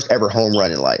hits her first ever home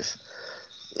run in life.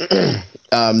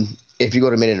 If you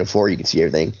go to minute and 4, you can see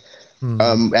everything.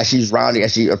 As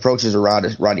she approaches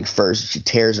rounding first, she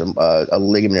tears a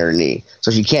ligament in her knee, so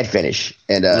she can't finish.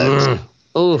 And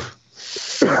oof.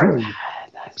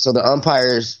 So the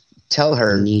umpires tell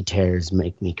her knee tears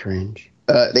make me cringe.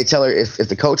 They tell her if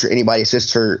the coach or anybody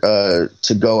assists her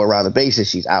to go around the bases,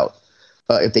 she's out.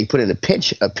 If they put in a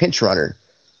pinch runner,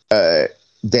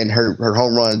 then her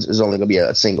home runs is only going to be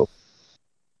a single.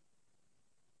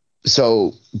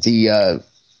 So the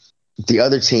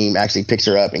other team actually picks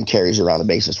her up and carries her around the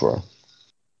bases for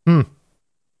her.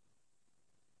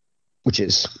 Which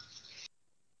is,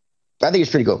 I think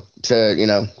it's pretty cool to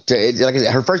like I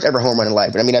said, her first ever home run in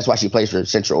life. I mean, that's why she plays for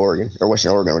Central Oregon or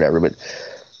Western Oregon or whatever. But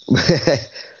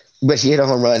she hit a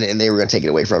home run and they were going to take it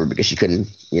away from her because she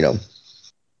couldn't,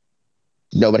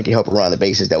 nobody could help her around the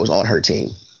bases that was on her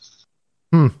team.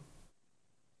 Thought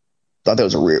that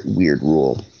was a weird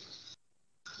rule.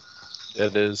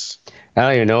 It is. I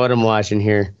don't even know what I'm watching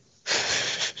here.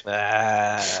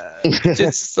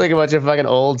 Just like a bunch of fucking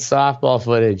old softball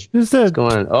footage. Just what's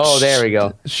going on? Oh, there we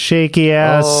go. Shaky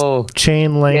ass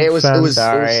chain link. Yeah, it was.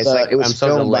 Sorry, it was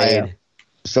so delayed.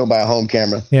 Filmed by a home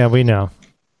camera. Yeah, we know.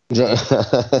 Yeah,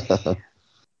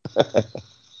 but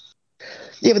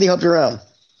they helped her around.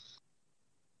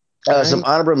 Some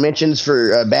honorable mentions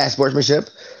for bad sportsmanship.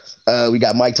 We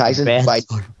got Mike Tyson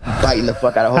biting the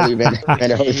fuck out of Holy Van.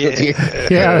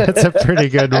 Yeah, that's a pretty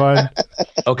good one.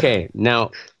 Okay, now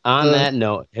on that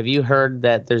note, have you heard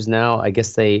that there's now? I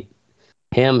guess him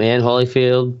and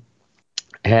Holyfield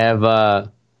have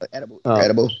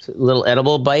little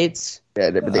edible bites. Yeah,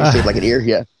 they shape like an ear.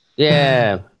 Yeah.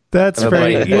 Yeah. That's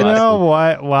pretty. You know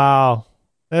what? Wow.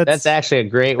 That's actually a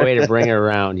great way to bring it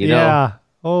around. You know. Yeah.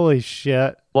 Holy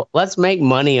shit. Well, let's make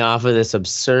money off of this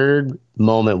absurd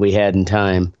moment we had in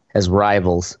time as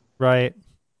rivals. Right.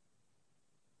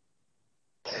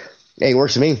 Hey, it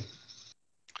works for me.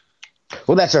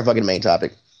 Well, that's our fucking main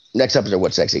topic. Next up is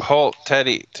What's Sexy.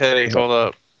 Teddy, hold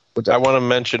up. What's up? I want to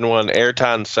mention one.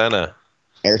 Ayrton Senna.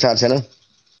 Ayrton Senna?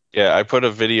 Yeah, I put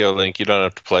a video link. You don't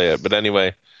have to play it. But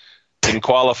anyway, in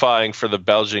qualifying for the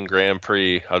Belgian Grand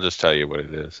Prix, I'll just tell you what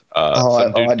it is.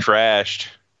 Some dude crashed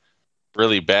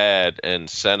really bad, and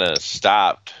Senna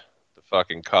stopped the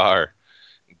fucking car,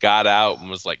 got out, and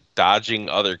was like dodging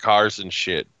other cars and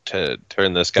shit to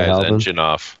turn this guy's engine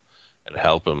off and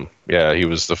help him. Yeah, he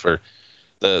was the first.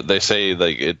 They say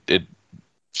like it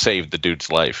saved the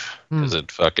dude's life because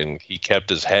he kept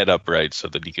his head upright so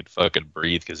that he could fucking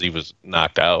breathe because he was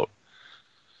knocked out.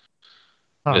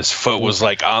 His foot was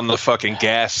like on the fucking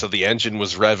gas, so the engine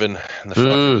was revving, and the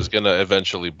fucking was gonna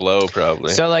eventually blow,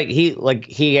 probably. So he I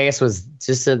guess was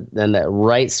just in that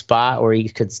right spot where he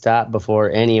could stop before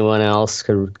anyone else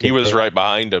could. He was right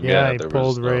behind him. Yeah, he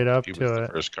pulled right up to it. The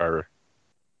first car.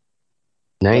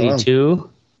 92.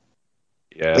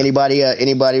 Yeah.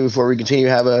 Anybody before we continue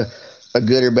have a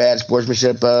good or bad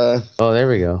sportsmanship? Oh, there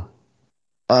we go.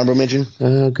 Honorable mention.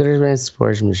 Good or bad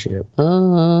sportsmanship.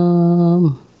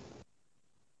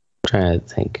 Trying to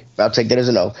think. I'll take that as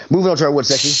a no. Moving on to our What's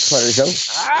Sexy part of the show.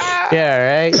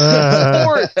 Yeah, right.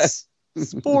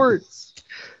 Sports.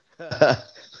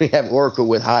 We have Oracle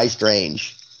with High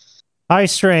Strange. High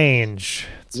Strange.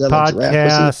 It's a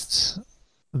podcast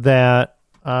that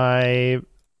I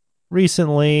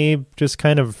recently just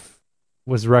kind of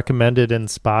was recommended in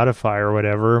Spotify or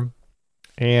whatever,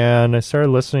 and I started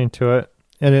listening to it,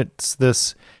 and it's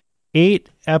this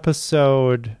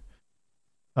 8-episode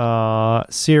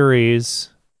series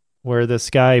where this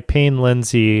guy Payne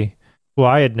Lindsay, who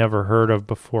I had never heard of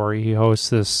before, he hosts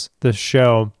this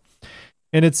show,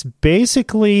 and it's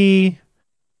basically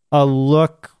a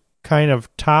look kind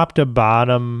of top to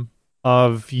bottom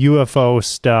of UFO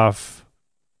stuff,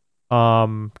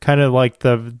 kind of like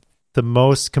the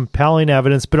most compelling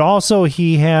evidence, but also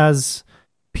he has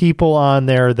people on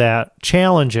there that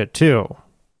challenge it too.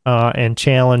 And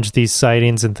challenge these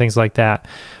sightings and things like that.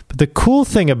 But the cool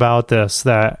thing about this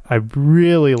that I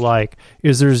really like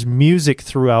is there's music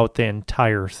throughout the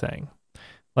entire thing.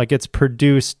 Like it's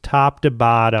produced top to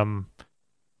bottom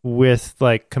with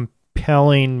like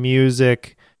compelling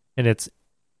music, and it's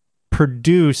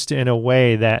produced in a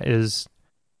way that is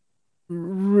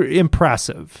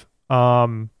impressive.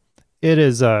 It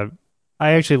is I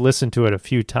actually listened to it a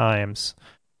few times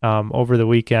over the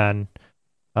weekend.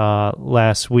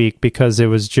 Last week because it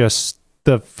was just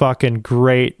the fucking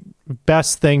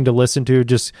best thing to listen to,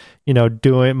 just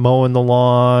mowing the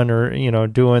lawn or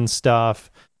doing stuff.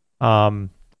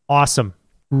 Awesome.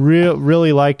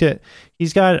 Really liked it.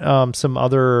 He's got some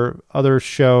other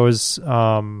shows.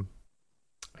 I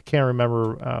can't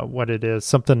remember what it is,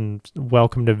 something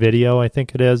Welcome to Video I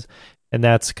think it is, and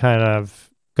that's kind of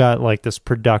got like this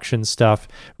production stuff,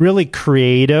 really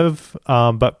creative,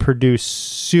 but produced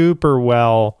super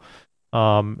well.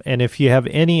 And if you have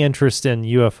any interest in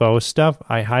UFO stuff,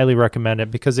 I highly recommend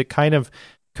it because it kind of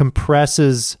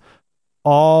compresses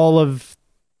all of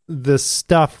the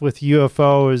stuff with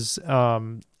UFOs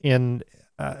in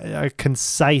a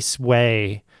concise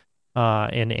way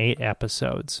in 8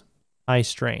 episodes. High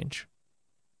Strange.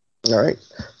 All right.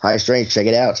 High Strange, check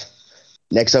it out.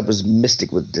 Next up is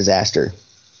Mystic with Disaster.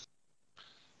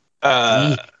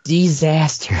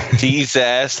 Disaster.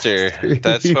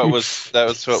 That was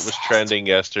what was trending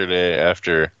yesterday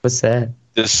after. What's that?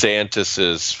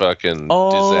 DeSantis's fucking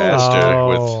disaster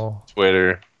with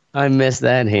Twitter. I missed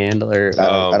that handler.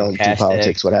 I don't do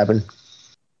politics. What happened?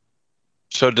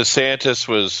 So DeSantis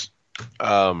was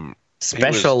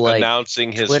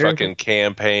announcing his Twitter? fucking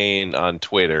campaign on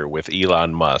Twitter with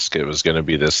Elon Musk. It was going to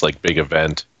be this like big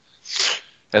event,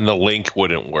 and the link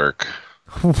wouldn't work.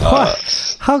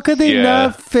 What? How could they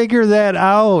not figure that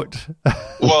out?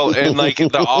 Well, and like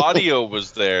the audio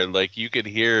was there, like you could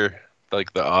hear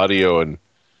like the audio, and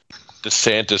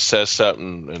DeSantis says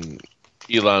something, and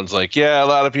Elon's like, "Yeah, a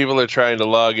lot of people are trying to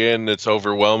log in. It's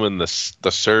overwhelming the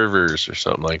servers," or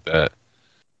something like that.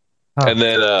 Oh. And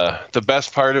then the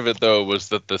best part of it though was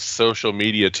that the social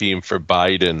media team for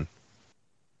Biden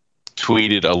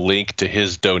tweeted a link to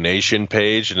his donation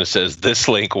page, and it says, "This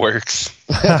link works."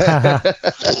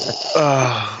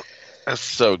 Oh, that's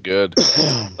so good.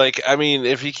 Like, I mean,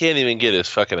 if he can't even get his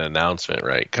fucking announcement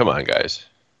right, come on, guys.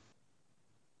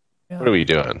 Yeah. What are we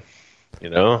doing? You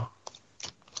know?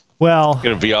 Well,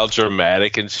 gonna be all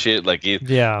dramatic and shit. Like,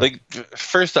 like,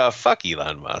 first off, fuck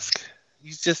Elon Musk.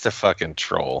 He's just a fucking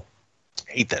troll.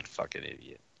 I hate that fucking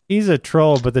idiot. He's a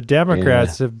troll, but the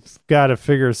Democrats have got to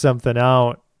figure something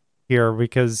out here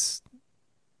because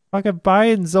fucking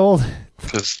Biden's old.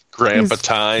 Because Grandpa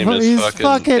Time is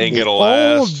fucking ain't gonna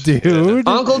last, dude.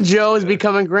 Uncle Joe is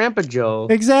becoming Grandpa Joe.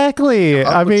 Exactly.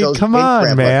 I mean, Joe's come on,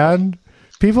 Grandpa. Man.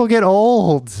 People get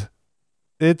old.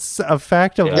 It's a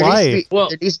fact of life. There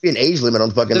needs to be an age limit on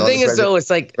fucking. The thing is, though,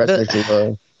 it's like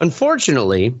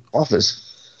unfortunately,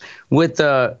 office with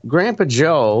Grandpa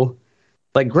Joe,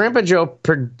 like Grandpa Joe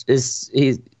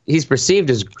he's perceived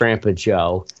as Grandpa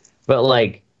Joe, but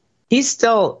like he's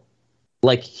still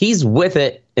like he's with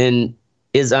it and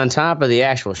is on top of the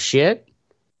actual shit.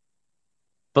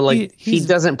 But like he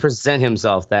doesn't present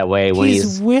himself that way when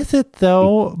he's with it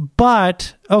though.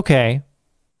 But okay,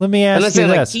 let me ask you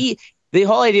this. Like the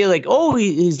whole idea, like,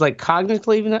 he's like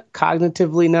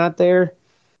cognitively not there.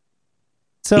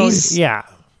 So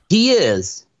he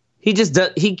is. He just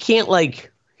does. He can't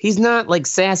like. He's not like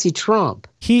sassy Trump.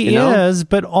 He is,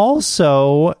 but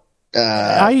also,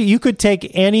 you could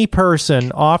take any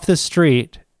person off the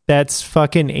street that's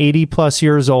fucking 80+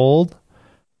 years old.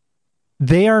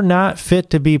 They are not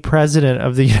fit to be president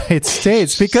of the United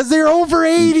States because they're over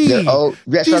 80. That's what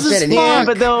I'm saying. Yeah,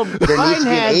 but though Biden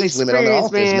has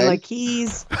experience, man. Like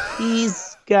he's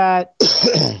got.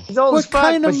 He's old as fuck, what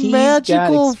kind of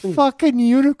magical fucking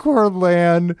unicorn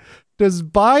land does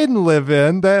Biden live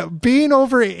in that being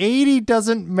over 80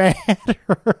 doesn't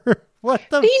matter? What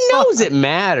the? He knows it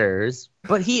matters,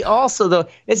 but he also though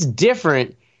it's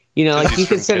different. You know, like you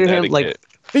consider him like.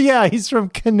 Yeah, he's from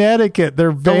Connecticut.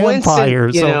 They're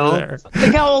vampires over there.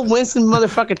 Look how old Winston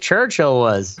motherfucking Churchill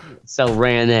was. So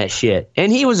ran that shit.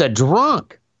 And he was a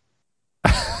drunk.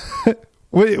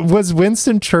 Was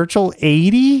Winston Churchill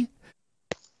 80?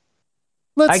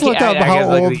 Let's look up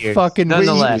how old fucking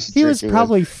he was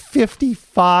probably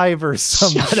 55 or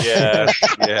something. Yeah.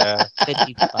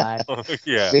 55.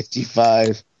 Yeah.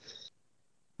 55.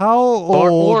 How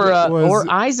old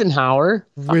or Eisenhower.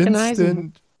 Winston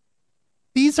Eisenhower.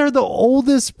 These are the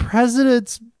oldest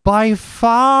presidents by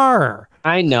far.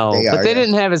 I know, but they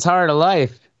didn't have as hard a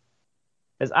life.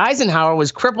 As Eisenhower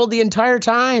was crippled the entire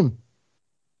time.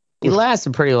 He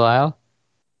lasted pretty while.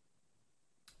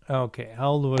 Okay, how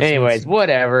old was Anyways,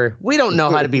 whatever. We don't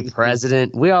know how to be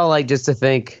president. We all like just to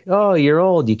think, oh, you're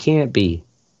old, you can't be.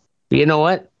 But you know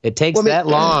what? It takes that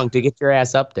long to get your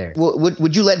ass up there. Well,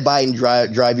 would you let Biden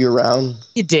drive you around?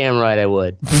 You're damn right I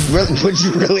would. Would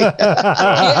you really?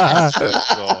 Yes.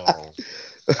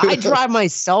 I drive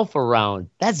myself around.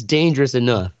 That's dangerous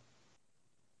enough.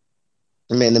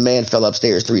 Man, the man fell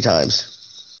upstairs 3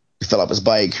 times. He fell off his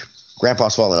bike.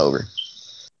 Grandpa's falling over.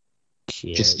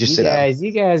 Shit. Just sit down.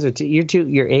 You guys are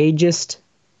you're ageist.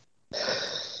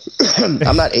 I'm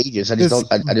not ageist. I just don't.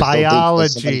 I just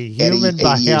biology, don't think human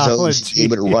biology,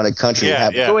 able to run a country.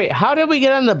 So wait, how did we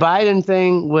get on the Biden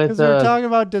thing? With we're talking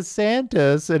about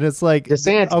DeSantis, and it's like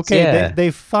DeSantis. Okay,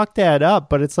 they fucked that up,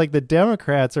 but it's like the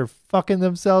Democrats are fucking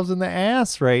themselves in the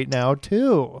ass right now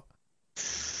too.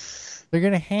 They're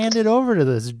gonna hand it over to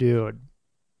this dude.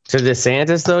 To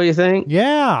DeSantis, though, you think?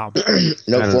 Yeah.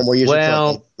 4 more years.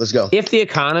 Well, let's go. If the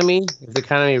economy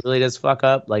really does fuck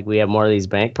up, like we have more of these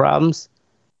bank problems,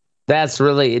 That's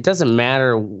really, it doesn't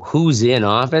matter who's in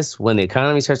office. When the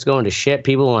economy starts going to shit,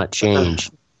 people want change.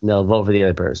 They'll vote for the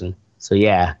other person. So,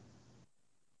 yeah.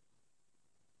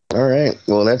 All right.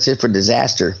 Well, that's it for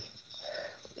disaster.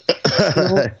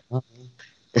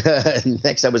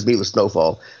 Next up was Me with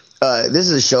Snowfall. This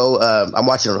is a show, I'm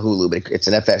watching on Hulu, but it's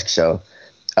an FX show.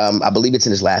 I believe it's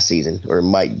in his last season, or it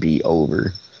might be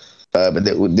over. But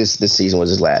this season was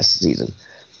his last season.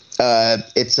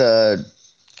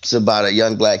 It's about a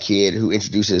young black kid who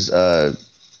introduces LA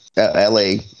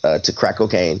to crack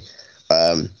cocaine,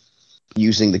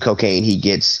 using the cocaine he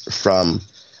gets from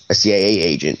a CIA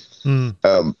agent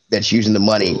that's using the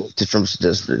money from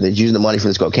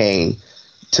this cocaine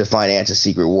to finance a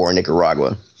secret war in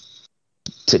Nicaragua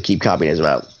to keep communism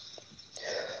out.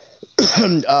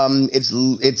 It's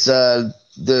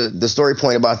the story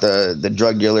point about the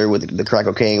drug dealer with the crack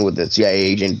cocaine with the CIA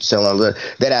agent selling all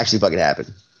that actually fucking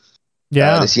happened.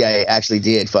 Yeah, the CIA actually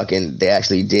did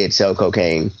sell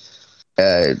cocaine,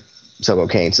 so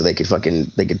they could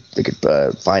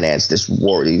finance this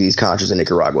war, these contras in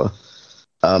Nicaragua.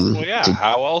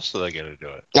 How else are they going to do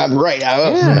it? Right.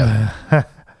 Yeah.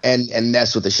 And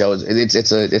that's what the show is.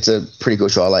 It's a pretty cool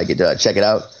show. I like it. Check it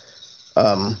out.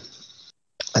 I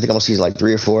think I'm on season like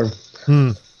 3 or 4.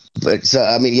 But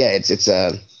I mean, yeah, it's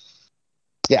Any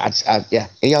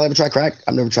y'all ever try crack?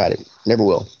 I've never tried it. Never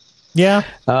will. Yeah.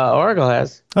 Oracle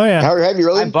has. Oh yeah. Have you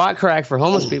really? I bought crack for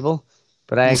homeless people,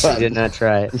 but I actually did not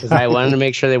try it because I wanted to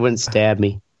make sure they wouldn't stab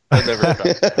me. I never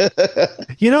tried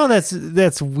it. You know,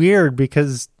 that's weird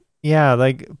because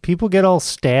like people get all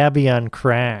stabby on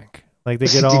crack. Like they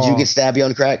get all. Did you get stabby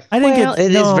on crack? I didn't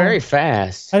it is very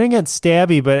fast. I didn't get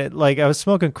stabby, but I was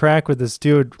smoking crack with this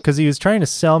dude because he was trying to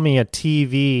sell me a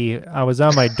TV. I was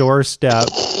on my doorstep,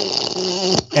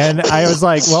 and I was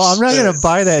like, "Well, I'm not going to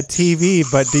buy that TV,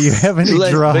 but do you have any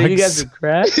drugs?" But you got some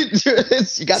crack.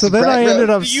 So then I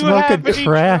ended up smoking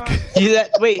crack.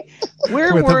 Wait,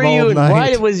 where were you? And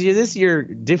why was this your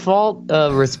default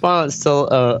response to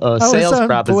a sales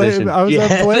proposition? I was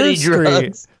on Blair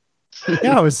Street.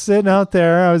 Yeah, I was sitting out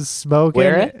there. I was smoking.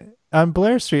 Where? On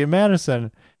Blair Street in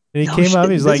Madison. And he came up.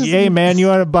 He's like, "Hey, man, you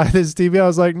want to buy this TV?" I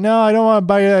was like, "No, I don't want to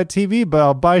buy that TV, but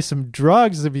I'll buy some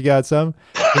drugs if you got some."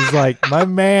 He's like, "My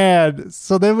man."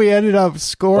 So then we ended up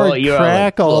scoring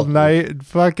crack all night and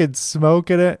fucking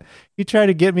smoking it. He tried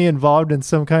to get me involved in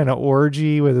some kind of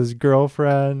orgy with his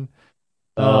girlfriend.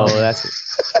 That's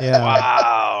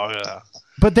wow. Yeah.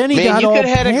 But then he got all paranoid. You could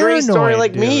have had a great story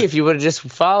like me if you would have just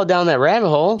followed down that rabbit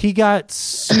hole. He got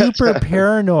super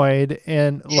paranoid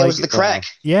and it was the crack.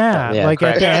 Like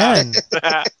at the end.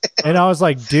 And I was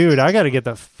like, dude, I got to get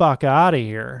the fuck out of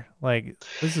here. Like,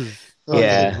 this is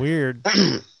weird.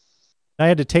 I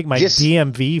had to take my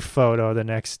DMV photo the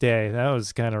next day. That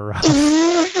was kind of rough.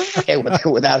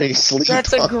 Without any sleep.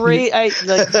 That's a great. I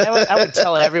would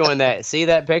tell everyone that. See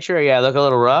that picture? Yeah, look a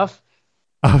little rough.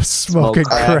 I was smoking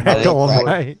crack all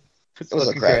night.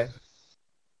 Crack.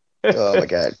 Oh my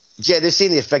god! Yeah, just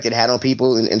seeing the effect it had on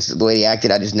people and the way he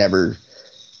acted, I just never.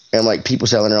 And like people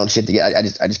selling their own shit together, I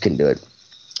just couldn't do it.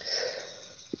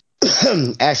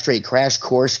 Ashtray Crash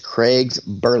Course, Craig's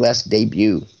burlesque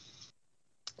debut.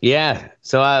 Yeah.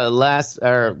 So why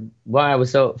I was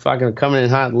so fucking coming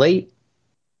in hot late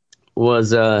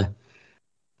was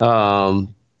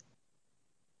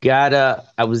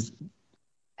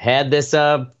had this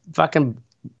fucking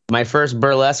my first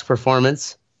burlesque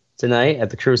performance tonight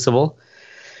at the Crucible.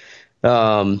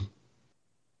 And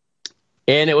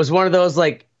it was one of those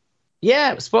like,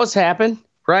 yeah, it was supposed to happen,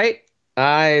 right?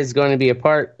 I was going to be a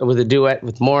part with a duet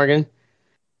with Morgan.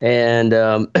 And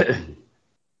the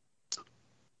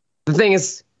thing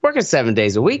is, working 7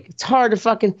 days a week, it's hard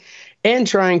to and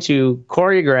trying to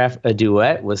choreograph a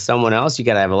duet with someone else, you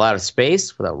got to have a lot of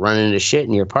space without running into shit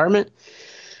in your apartment.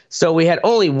 So we had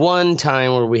only one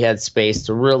time where we had space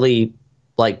to really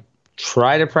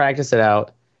try to practice it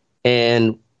out.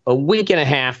 And a week and a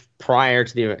half prior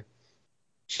to the event,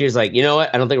 she was like, you know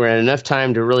what? I don't think we're at enough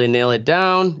time to really nail it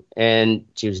down. And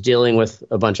she was dealing with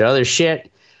a bunch of other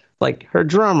shit, like her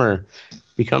drummer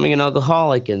becoming an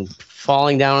alcoholic and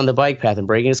falling down on the bike path and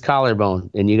breaking his collarbone.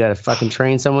 And you got to fucking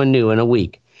train someone new in a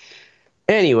week.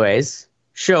 Anyways,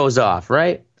 show's off,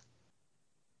 right?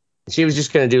 She was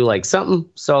just going to do something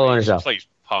solo on herself. Plays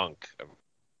punk. I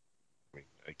mean,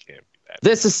 I can't be that.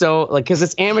 This is so because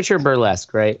it's amateur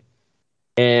burlesque, right?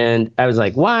 And I was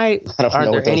like, why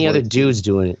aren't there any other dudes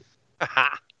doing it?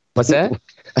 What's that?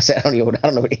 I said, I don't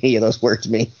know what any of those words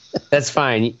mean. That's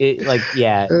fine.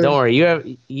 Don't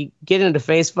worry. You get into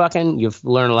face fucking, you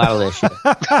learn a lot of this shit.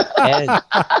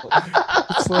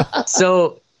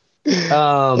 So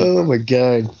Oh my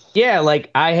god. Yeah, like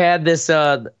I had this.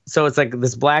 So it's like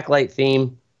this blacklight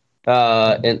theme,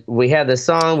 and we had this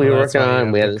song we were working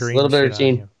on. We had this little bit of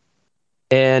routine,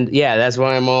 and yeah, that's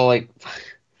why I'm all like,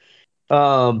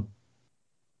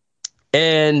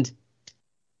 and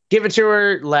give it to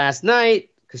her last night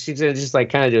because she's gonna just like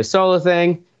kind of do a solo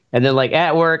thing, and then like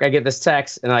at work I get this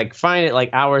text and like find it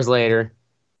like hours later,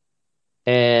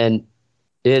 and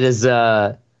it is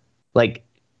like,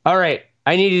 all right,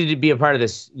 I need you to be a part of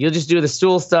this. You'll just do the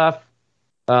stool stuff.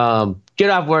 Get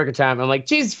off work at time. I'm like,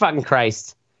 Jesus fucking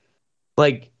Christ.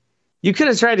 Like, you could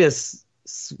have tried to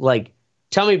like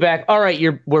tell me back. All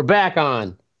right, we're back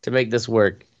on to make this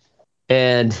work.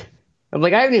 And I'm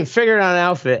like, I haven't even figured out an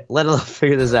outfit, let alone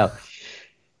figure this out.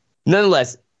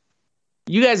 Nonetheless,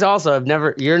 you guys also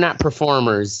you're not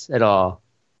performers at all.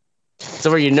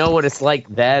 So where you know what it's like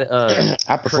that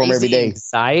I perform every day.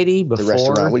 Anxiety before the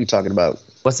restaurant. What are you talking about?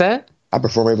 What's that? I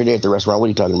perform every day at the restaurant. What are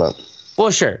you talking about?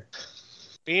 Well, sure.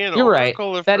 You're right.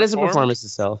 That is a performance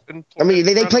itself. I mean,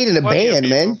 they played in a band,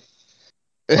 man.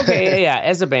 Okay, yeah,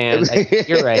 as a band.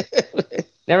 You're right.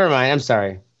 Never mind. I'm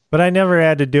sorry. But I never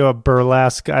had to do a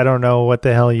burlesque. I don't know what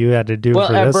the hell you had to do for this.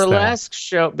 Well, a burlesque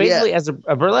show, basically as a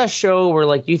burlesque show where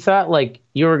like you thought like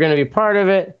you were going to be part of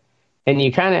it, and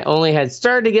you kind of only had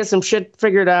started to get some shit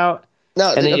figured out.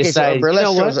 No, and then you decided, so a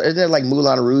burlesque show, is that like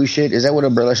Moulin Rouge shit? Is that what a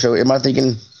burlesque show? Am I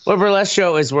thinking? Well, burlesque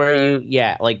show is where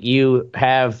you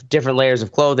have different layers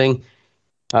of clothing,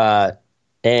 and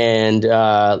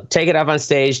take it up on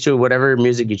stage to whatever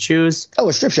music you choose. Oh,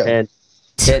 a strip show. And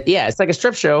it's like a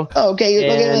strip show. Oh, okay.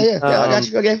 Yeah, I got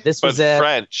you. Okay. This was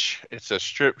French. It's a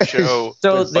strip show.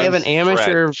 So they have an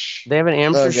amateur. French. They have an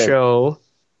amateur show,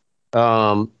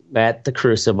 at the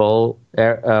Crucible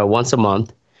once a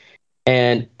month,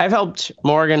 and I've helped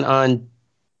Morgan on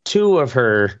 2 of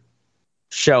her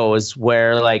shows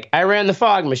where like I ran the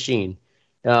fog machine,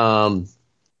 and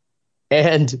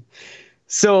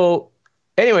so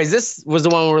anyways, this was the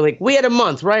one where like we had a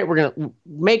month, right? We're gonna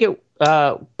make it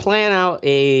plan out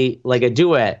a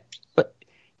duet, but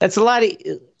that's a lot of,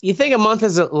 you think a month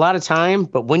is a lot of time,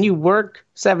 but when you work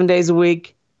 7 days a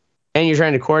week and you're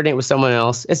trying to coordinate with someone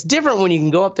else, it's different when you can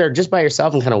go up there just by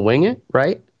yourself and kind of wing it,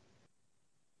 right?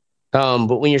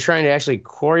 But when you're trying to actually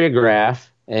choreograph,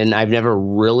 and I've never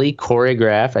really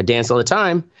choreographed, I dance all the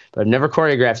time, but I've never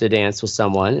choreographed a dance with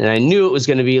someone, and I knew it was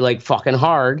going to be like fucking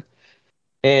hard.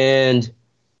 And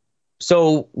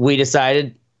so we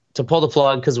decided to pull the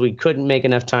plug because we couldn't make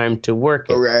enough time to work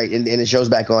it. Oh, right, and the show's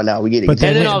back on now. We get it. But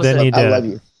then I love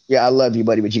you. Yeah, I love you,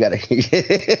 buddy, but you got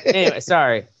to... Anyway,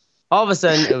 sorry. All of a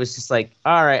sudden, it was just like,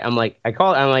 all right, I'm like, I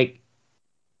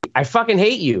fucking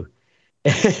hate you.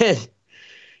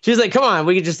 She's like, come on,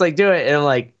 we could just like do it. And I'm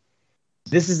like,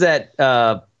 this is that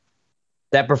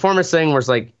performance thing where it's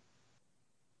like,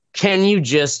 can you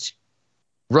just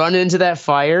run into that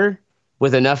fire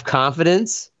with enough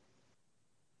confidence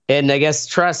and I guess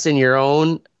trust in your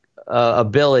own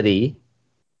ability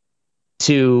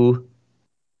to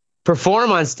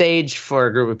perform on stage for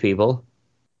a group of people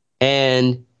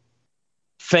and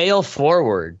fail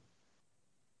forward?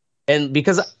 And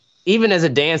because even as a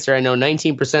dancer, I know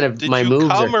 19% of my moves are...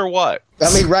 Did you come or what?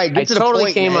 I mean, right. I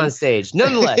totally came on stage.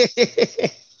 Nonetheless,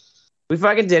 we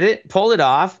fucking did it, pulled it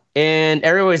off, and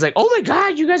everybody's like, oh my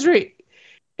God, you guys are...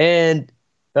 And...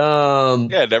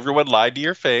 and everyone lied to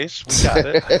your face. We got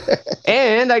it.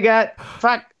 And I got...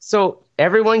 So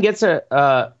everyone gets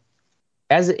a...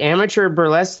 as an amateur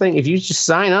burlesque thing, if you just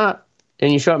sign up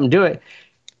and you show up and do it,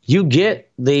 you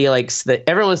get all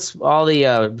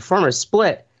the performers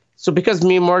split. So because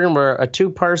me and Morgan were a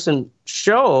 2-person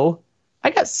show,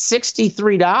 I got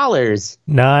 $63.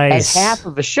 Nice. As half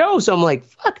of a show. So I'm like,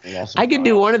 fuck, I could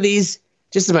do one of these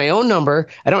just as my own number.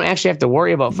 I don't actually have to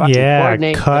worry about fucking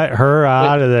coordinating. Cut her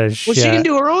out of the shit. Well, she can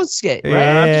do her own skit, right?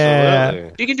 Yeah.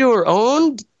 Absolutely. She can do her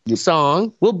own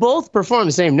song. We'll both perform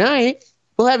the same night.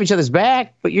 We'll have each other's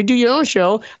back, but you do your own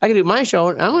show. I can do my show.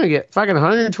 And I'm going to get fucking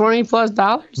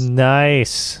 $120+.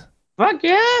 Nice. Fuck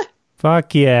yeah.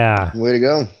 Fuck yeah. Way to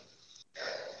go.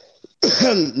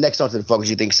 Next on to the Fuck What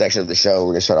You Think section of the show.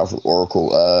 We're going to start off with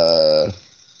Oracle. Actually,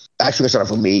 we're going to start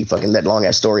off with me. Fucking that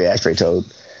long-ass story I straight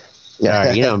told.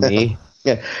 Yeah, you know me.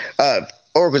 Yeah.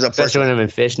 Oracle's up first. Especially when I'm in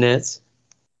fishnets.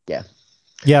 Yeah.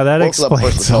 Yeah, that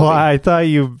explains why I thought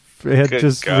you had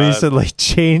recently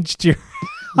changed your...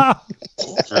 Right.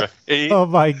 Oh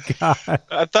my God.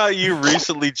 I thought you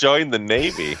recently joined the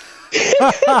Navy.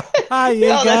 I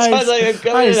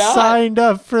signed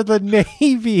up for the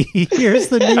Navy. Here's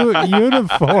the new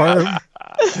uniform.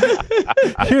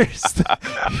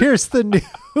 Here's the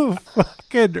new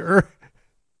fucking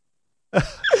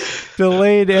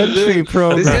Delayed entry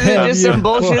program. This isn't just some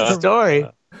bullshit story.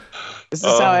 This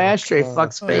is how Ashtray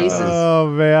fucks faces. Oh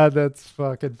man, that's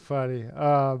fucking funny.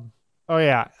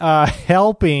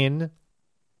 Helping.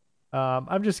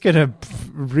 I'm just gonna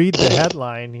read the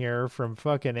headline here from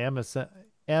fucking MSN.com.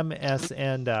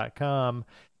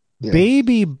 Yeah.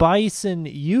 Baby bison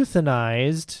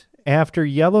euthanized after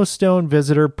Yellowstone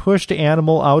visitor pushed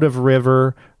animal out of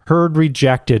river. Herd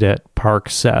rejected it, Park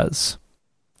says.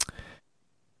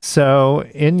 So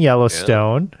in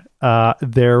Yellowstone,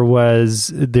 there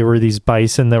were these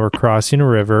bison that were crossing a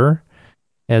river,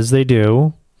 as they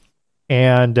do,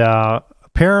 and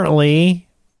apparently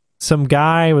some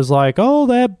guy was like, "Oh,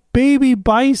 that baby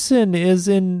bison is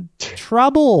in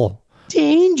trouble,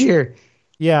 danger."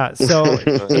 Yeah, so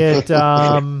it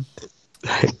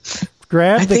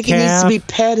grabbed the calf. It needs to be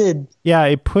petted. Yeah,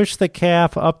 it pushed the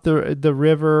calf up the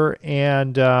river,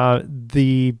 and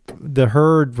the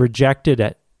herd rejected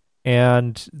it,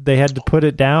 and they had to put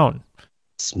it down.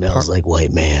 Smells like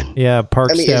white man. Yeah,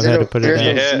 Park staff had to put it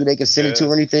down. No they can send it to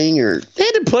or anything, or they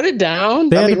had to put it down.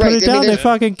 They had to put it down. They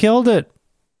fucking killed it.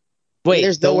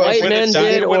 Wait, the white men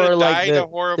did, or like the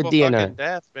DNR?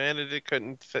 Death, man, it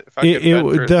couldn't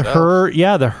the herd,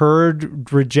 the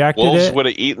herd rejected Wolves it. Would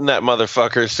have eaten that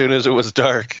motherfucker as soon as it was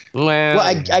dark. Well,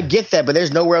 I get that, but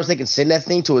there's nowhere else they can send that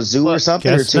thing to a zoo or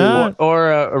something,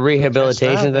 or a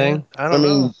rehabilitation thing. I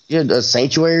mean, a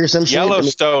sanctuary or some shit.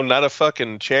 Yellowstone, not a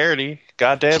fucking charity.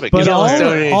 God damn it! But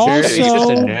also, it's just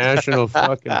a national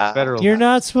fucking federal. You're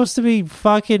not supposed to be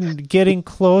fucking getting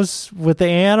close with the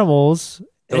animals.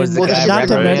 Not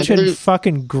to mention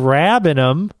fucking grabbing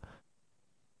them.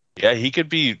 Yeah, he could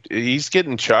be. He's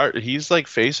getting charged. He's like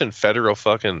facing federal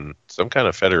some kind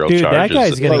of federal charges. Dude, that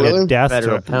guy's gonna get death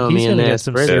threats. He's gonna get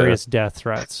some serious death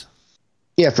threats.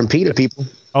 Yeah, from PETA people.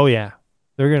 Oh yeah,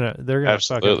 they're gonna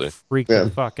fucking freak the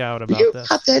fuck out about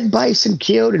this. You got that bison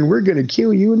killed, and we're gonna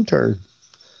kill you in turn.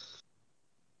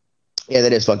 Yeah,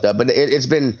 that is fucked up. But it's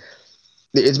been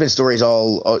stories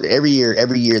every year.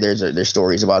 Every year there's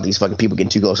stories about these fucking people getting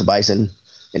too close to bison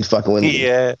and fucking with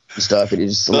and stuff. It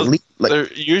is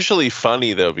they're usually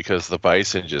funny though because the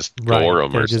bison just gore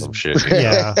them or some shit.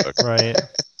 Yeah, right.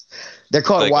 They're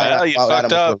called wild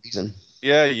animals for a reason.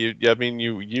 Yeah,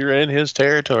 you're in his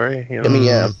territory. You know? I mean,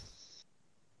 yeah.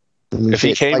 If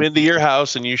he came into your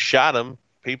house and you shot him,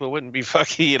 people wouldn't be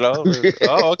fucking.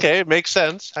 Oh, okay, it makes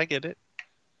sense. I get it.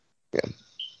 Yeah.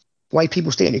 White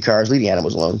people stay in your cars. Leave the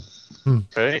animals alone.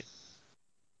 Right.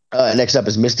 Next up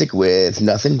is Mystic with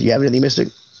nothing. Do you have anything, Mystic?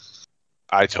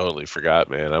 I totally forgot,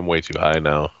 man. I'm way too high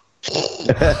now.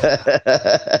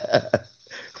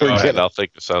 I'll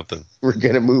think of something. We're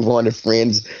going to move on to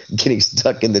friends getting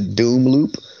stuck in the doom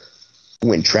loop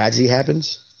when tragedy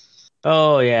happens.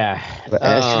 Oh, yeah.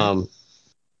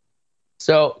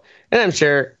 So, and I'm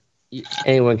sure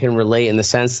anyone can relate in the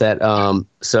sense that,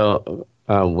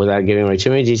 without giving away too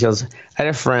many details, I had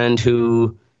a friend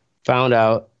who found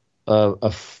out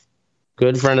a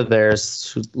good friend of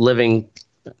theirs who's living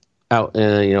out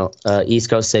in East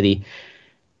Coast city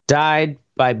died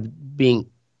by being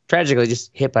tragically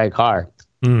just hit by a car.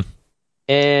 And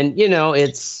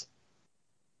it's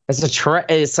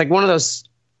like one of those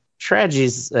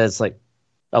tragedies that's like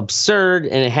absurd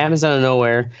and it happens out of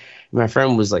nowhere. My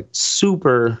friend was like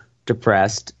super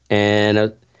depressed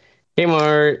and came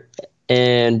over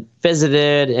and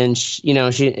visited, and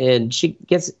she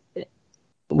gets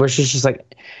where she's just like,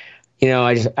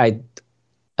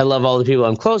 I love all the people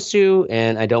I'm close to,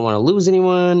 and I don't want to lose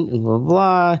anyone, and blah, blah,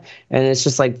 blah. And it's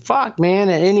just like, fuck, man,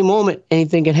 at any moment,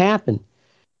 anything can happen.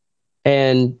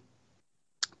 And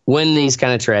when these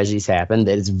kind of tragedies happen,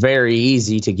 that it's very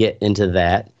easy to get into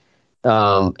that.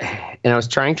 And I was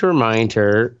trying to remind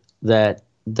her that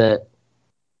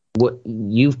what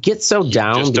you get so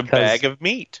down just because a bag of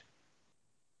meat.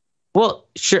 Well,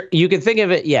 sure. You can think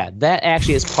of it. Yeah, that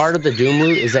actually is part of the doom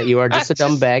loop is that you are just a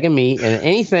dumb bag of meat and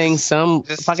anything, some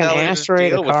fucking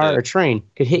asteroid, a car, or train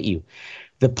could hit you.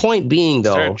 The point being,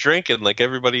 though. Start drinking like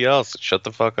everybody else. Shut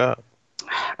the fuck up.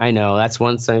 I know. That's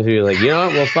one thing to be like,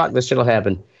 well, fuck, this shit will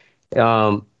happen.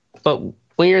 But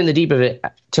when you're in the deep of it,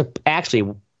 to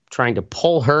actually trying to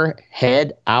pull her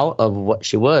head out of what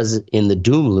she was in the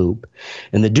doom loop.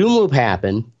 And the doom loop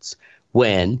happens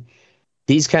when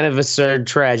these kind of absurd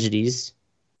tragedies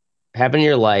happen in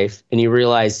your life and you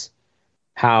realize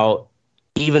how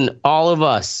even all of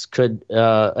us could,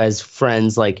 as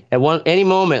friends, like at any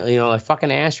moment, a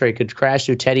fucking asteroid could crash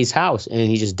through Teddy's house and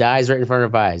he just dies right in front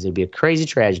of our eyes. It'd be a crazy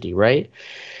tragedy, right?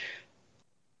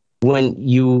 When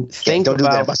you think don't do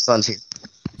that. My son's here.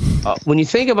 When you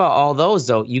think about all those,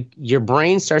 though, your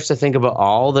brain starts to think about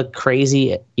all the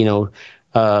crazy,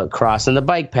 crossing the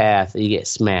bike path, you get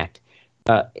smacked.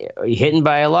 Hidden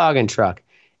by a logging truck.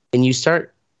 And you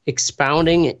start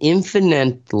expounding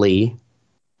infinitely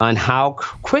on how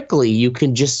quickly you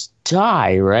can just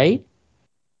die, right?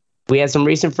 We had some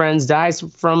recent friends die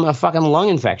from a fucking lung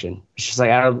infection. It's just like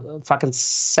out of fucking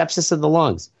sepsis of the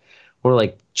lungs. We're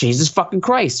like, Jesus fucking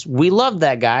Christ. We love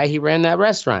that guy. He ran that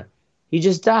restaurant. He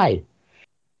just died.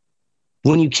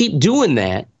 When you keep doing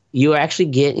that, you actually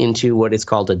get into what is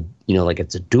called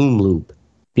it's a doom loop.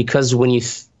 Because when you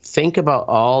think about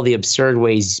all the absurd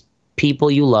ways people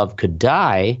you love could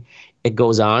die, it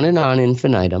goes on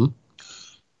infinitum.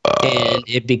 And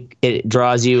it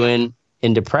draws you in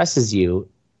and depresses you.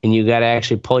 And you got to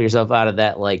actually pull yourself out of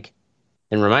that,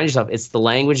 and remind yourself it's the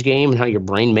language game and how your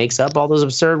brain makes up all those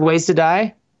absurd ways to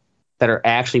die that are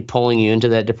actually pulling you into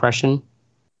that depression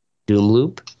doom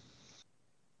loop.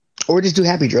 Or just do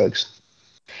happy drugs.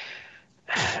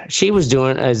 She was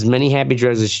doing as many happy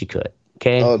drugs as she could.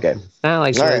 Okay. Oh, okay. It's not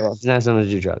like she's not someone to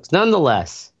do drugs.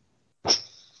 Nonetheless,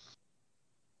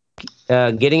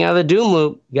 getting out of the doom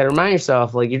loop, you got to remind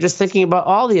yourself, you're just thinking about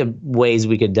all the ways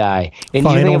we could die. And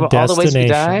you think about all the ways we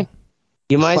die,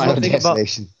 you might as well think about...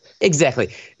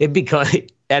 Exactly. It becomes...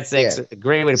 That's a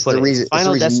great way to put it.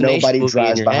 Final Destination nobody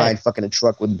drives behind fucking a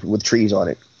truck with trees on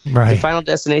it. Right. The Final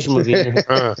Destination movie in your head.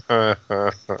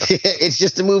 It's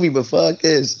just a movie, but fuck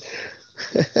this.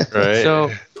 Right.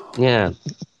 So, yeah.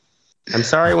 I'm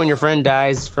sorry when your friend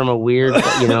dies from a weird,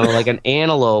 like an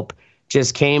antelope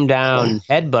just came down,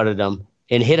 headbutted him,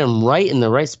 and hit him right in the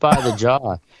right spot of the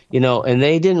jaw. And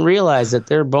they didn't realize that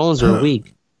their bones were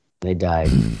weak. They died.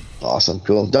 Awesome.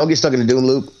 Cool. Don't get stuck in the doom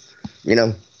loop.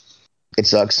 It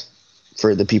sucks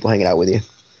for the people hanging out with you.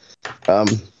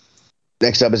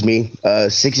 Next up is me.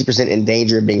 60% in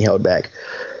danger of being held back.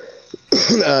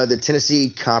 The Tennessee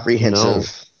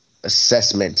Comprehensive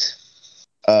Assessment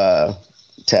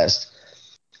Test.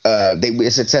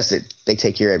 It's a test that they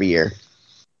take here every year.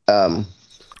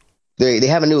 They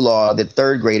have a new law that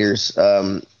third graders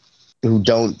who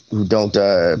don't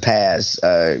pass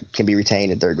can be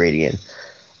retained in third grade again.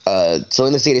 So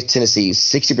in the state of Tennessee,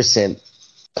 60%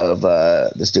 of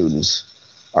the students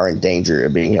are in danger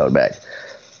of being held back.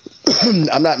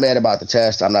 I'm not mad about the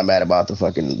test. I'm not mad about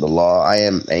the law. I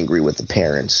am angry with the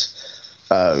parents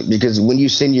because when you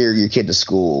send your kid to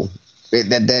school,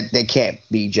 that can't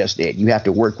be just it. You have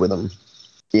to work with them.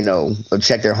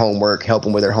 Check their homework, help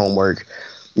them with their homework.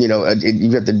 You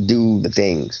have to do the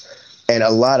things. And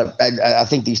I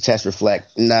think these tests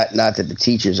reflect not that the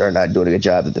teachers are not doing a good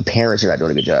job, that the parents are not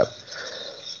doing a good job.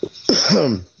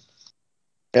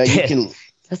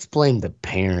 Let's blame the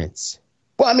parents.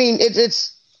 Well, I mean,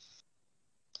 it's.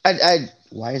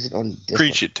 Why is it on?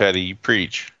 Preach it, Teddy. You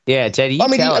preach. Yeah, Teddy. You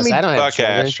tell us. I don't have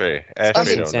children.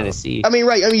 Ashtray. Tennessee. I mean,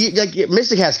 right. I mean,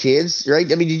 Mystic has kids, right?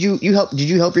 I mean, did you help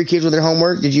your kids with their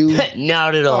homework? Did you?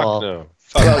 Not at all. No.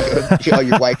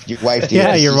 Your wife.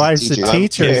 Yeah, your wife's a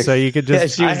teacher, so you could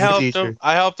just. I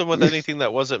helped them with anything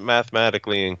that wasn't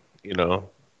mathematically, Yeah.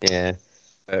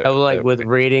 With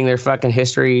reading their fucking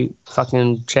history,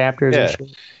 fucking chapters. Yeah. And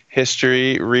shit.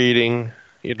 History, reading,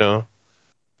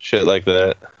 shit like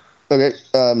that. Okay.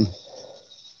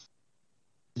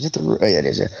 Is it the? Oh, yeah, it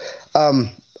is. Yeah.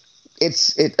 On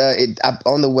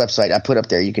the website I put up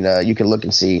there. You can look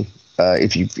and see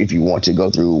if you want to go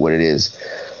through what it is.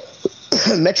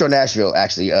 Metro Nashville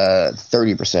actually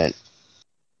 30%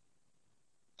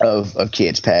 of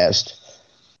kids passed.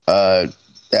 That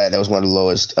was one of the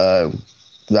lowest.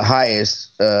 The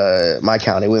highest, my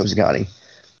county, Williamson County,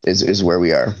 is where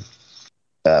we are.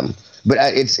 But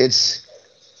it's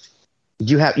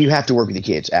you have to work with the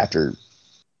kids after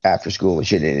school and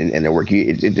shit and their work.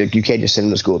 You can't just send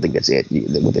them to school and think that's it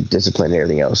with the discipline and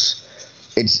everything else.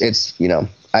 It's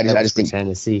I just think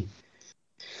Tennessee.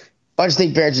 I just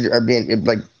think parents are being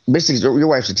like Mystic's. Your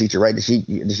wife's a teacher, right? Does she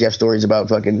have stories about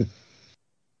fucking?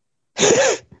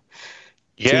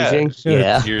 Yeah, teaching?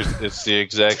 Yeah. It's the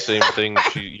exact same thing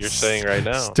you're saying right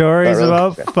now. Stories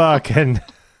about fucking.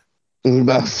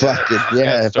 About fucking,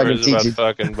 yeah. Stories about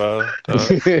fucking, Bo.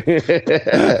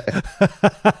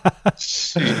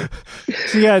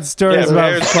 She had stories about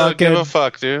parents fucking. Don't give a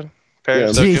fuck, dude.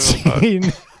 Parents don't give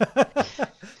a fuck.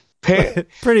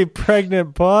 Pretty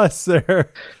pregnant boss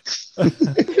there.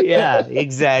 Yeah,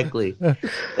 exactly.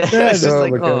 That's just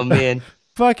oh man.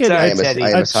 Fucking I am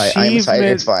as high.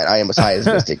 It's fine. I am as high as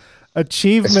Mystic.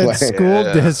 Achievement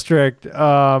School District is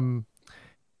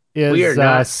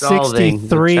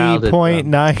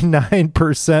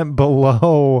 63.99%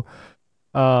 below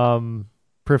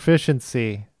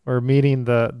proficiency or meeting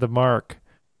the mark.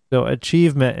 So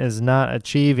achievement is not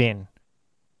achieving.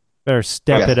 Better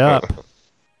step it up.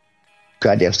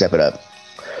 goddamn step it up.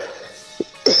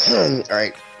 All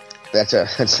right. That's our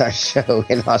show.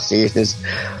 In all seriousness,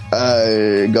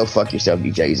 go fuck yourself,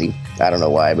 you Jay-Z. I don't know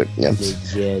why, but you know.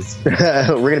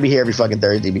 We're gonna be here every fucking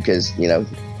Thursday because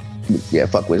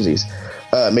fuck Wednesdays.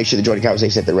 Make sure to join the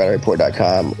conversation at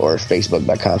theredreport.com or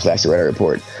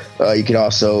facebook.com/theredreport. You can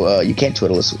also you can't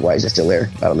Twitter us. Why is that still there?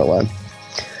 I don't know why.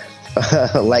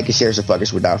 Like and share, so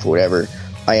fuckers, we're down for whatever.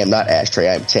 I am not Ashtray.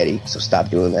 I am Teddy. So stop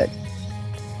doing that.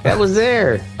 That was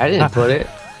there. I didn't put it.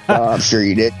 I'm sure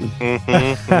you did.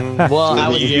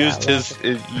 Well, you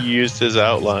used his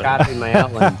outline. Copied my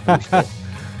outline.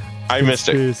 I missed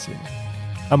it.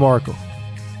 I'm Oracle.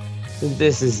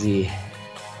 This is the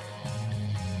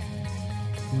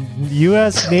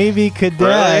U.S. Navy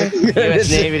cadet.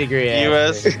 U.S. Navy degree.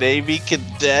 U.S. Navy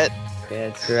cadet.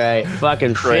 That's right.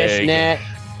 Fucking fishnet.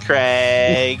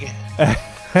 Craig.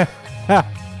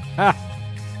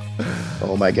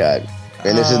 Oh my god.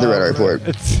 And this is the Red Report.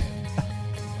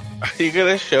 Are you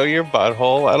gonna show your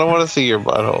butthole? I don't want to see your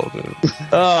butthole, dude.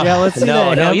 Yeah, let's see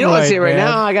that no, you don't want to see it right man.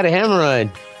 now. I got a hemorrhoid.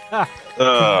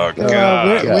 Oh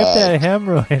god. Whip that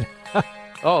hemorrhoid.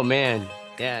 Oh man.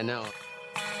 Yeah, no.